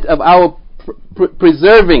extent of our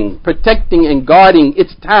preserving, protecting and guarding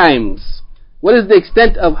its times? What is the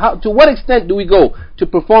extent of to what extent do we go to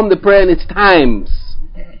perform the prayer in its times?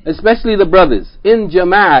 Especially the brothers, in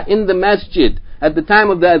jama'ah, in the masjid, at the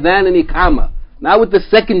time of the adhan and iqamah. Not with the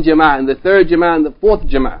second jama'ah and the third jama'ah and the fourth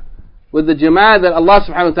jama'ah. With the jama'ah that Allah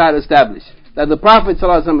subhanahu wa ta'ala established. That the Prophet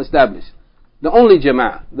ﷺ established. The only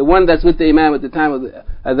jama'ah. The one that's with the imam at the time of the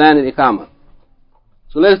adhan and iqamah.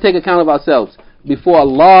 So let us take account of ourselves before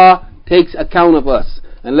Allah takes account of us.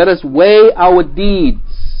 And let us weigh our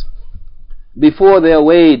deeds before they are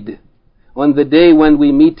weighed on the day when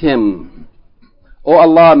we meet Him. O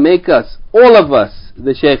Allah, make us, all of us,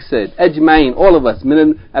 the Shaykh said, ajma'in, all of us,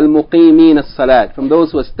 min al-muqimeen as-salat, from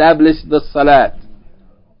those who established the salat.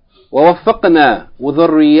 وَوَفَّقْنَا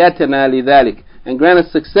وَذُرِّيَّتَنَا لِذَلِكَ, and grant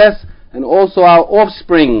us success and also our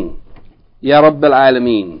offspring. Ya Rabb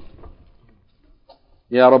al-Alameen.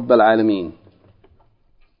 Ya Rabb al-Alameen.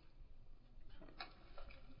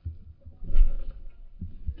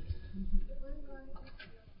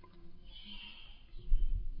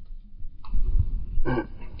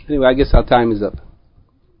 Anyway, I guess our time is up.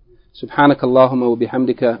 سبحانك اللهم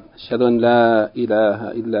وبحمدك أشهد أن لا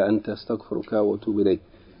إله إلا أنت أستغفرك وأتوب إليك.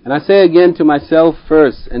 And I say again to myself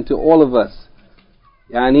first and to all of us,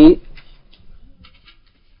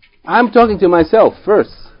 I'm talking to myself first.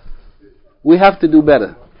 we have to do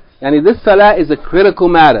better. And this salah is a critical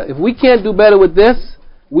matter. If we can't do better with this,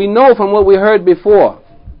 we know from what we heard before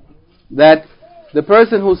that the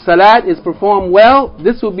person whose salat is performed well,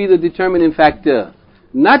 this will be the determining factor.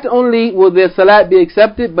 Not only will their salat be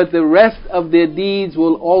accepted, but the rest of their deeds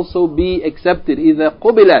will also be accepted. إِذَا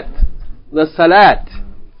قُبِلَتْ the salat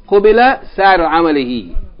قُبِلَ سَارُ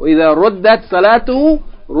عَمَلِهِ وَإِذَا رُدَّتْ صَلَاتُهُ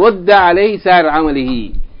رُدَّ عَلَيْهِ سَارُ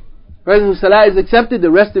عَمَلِهِ. The person whose salah is accepted,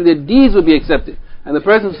 the rest of their deeds will be accepted. And the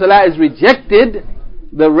person whose salah is rejected,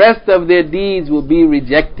 the rest of their deeds will be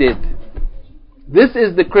rejected. This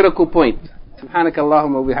is the critical point. سبحانك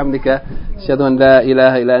اللهم وبحمدك أشهد أن لا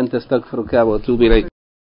إله إلا أنت أستغفرك وأتوب إليك.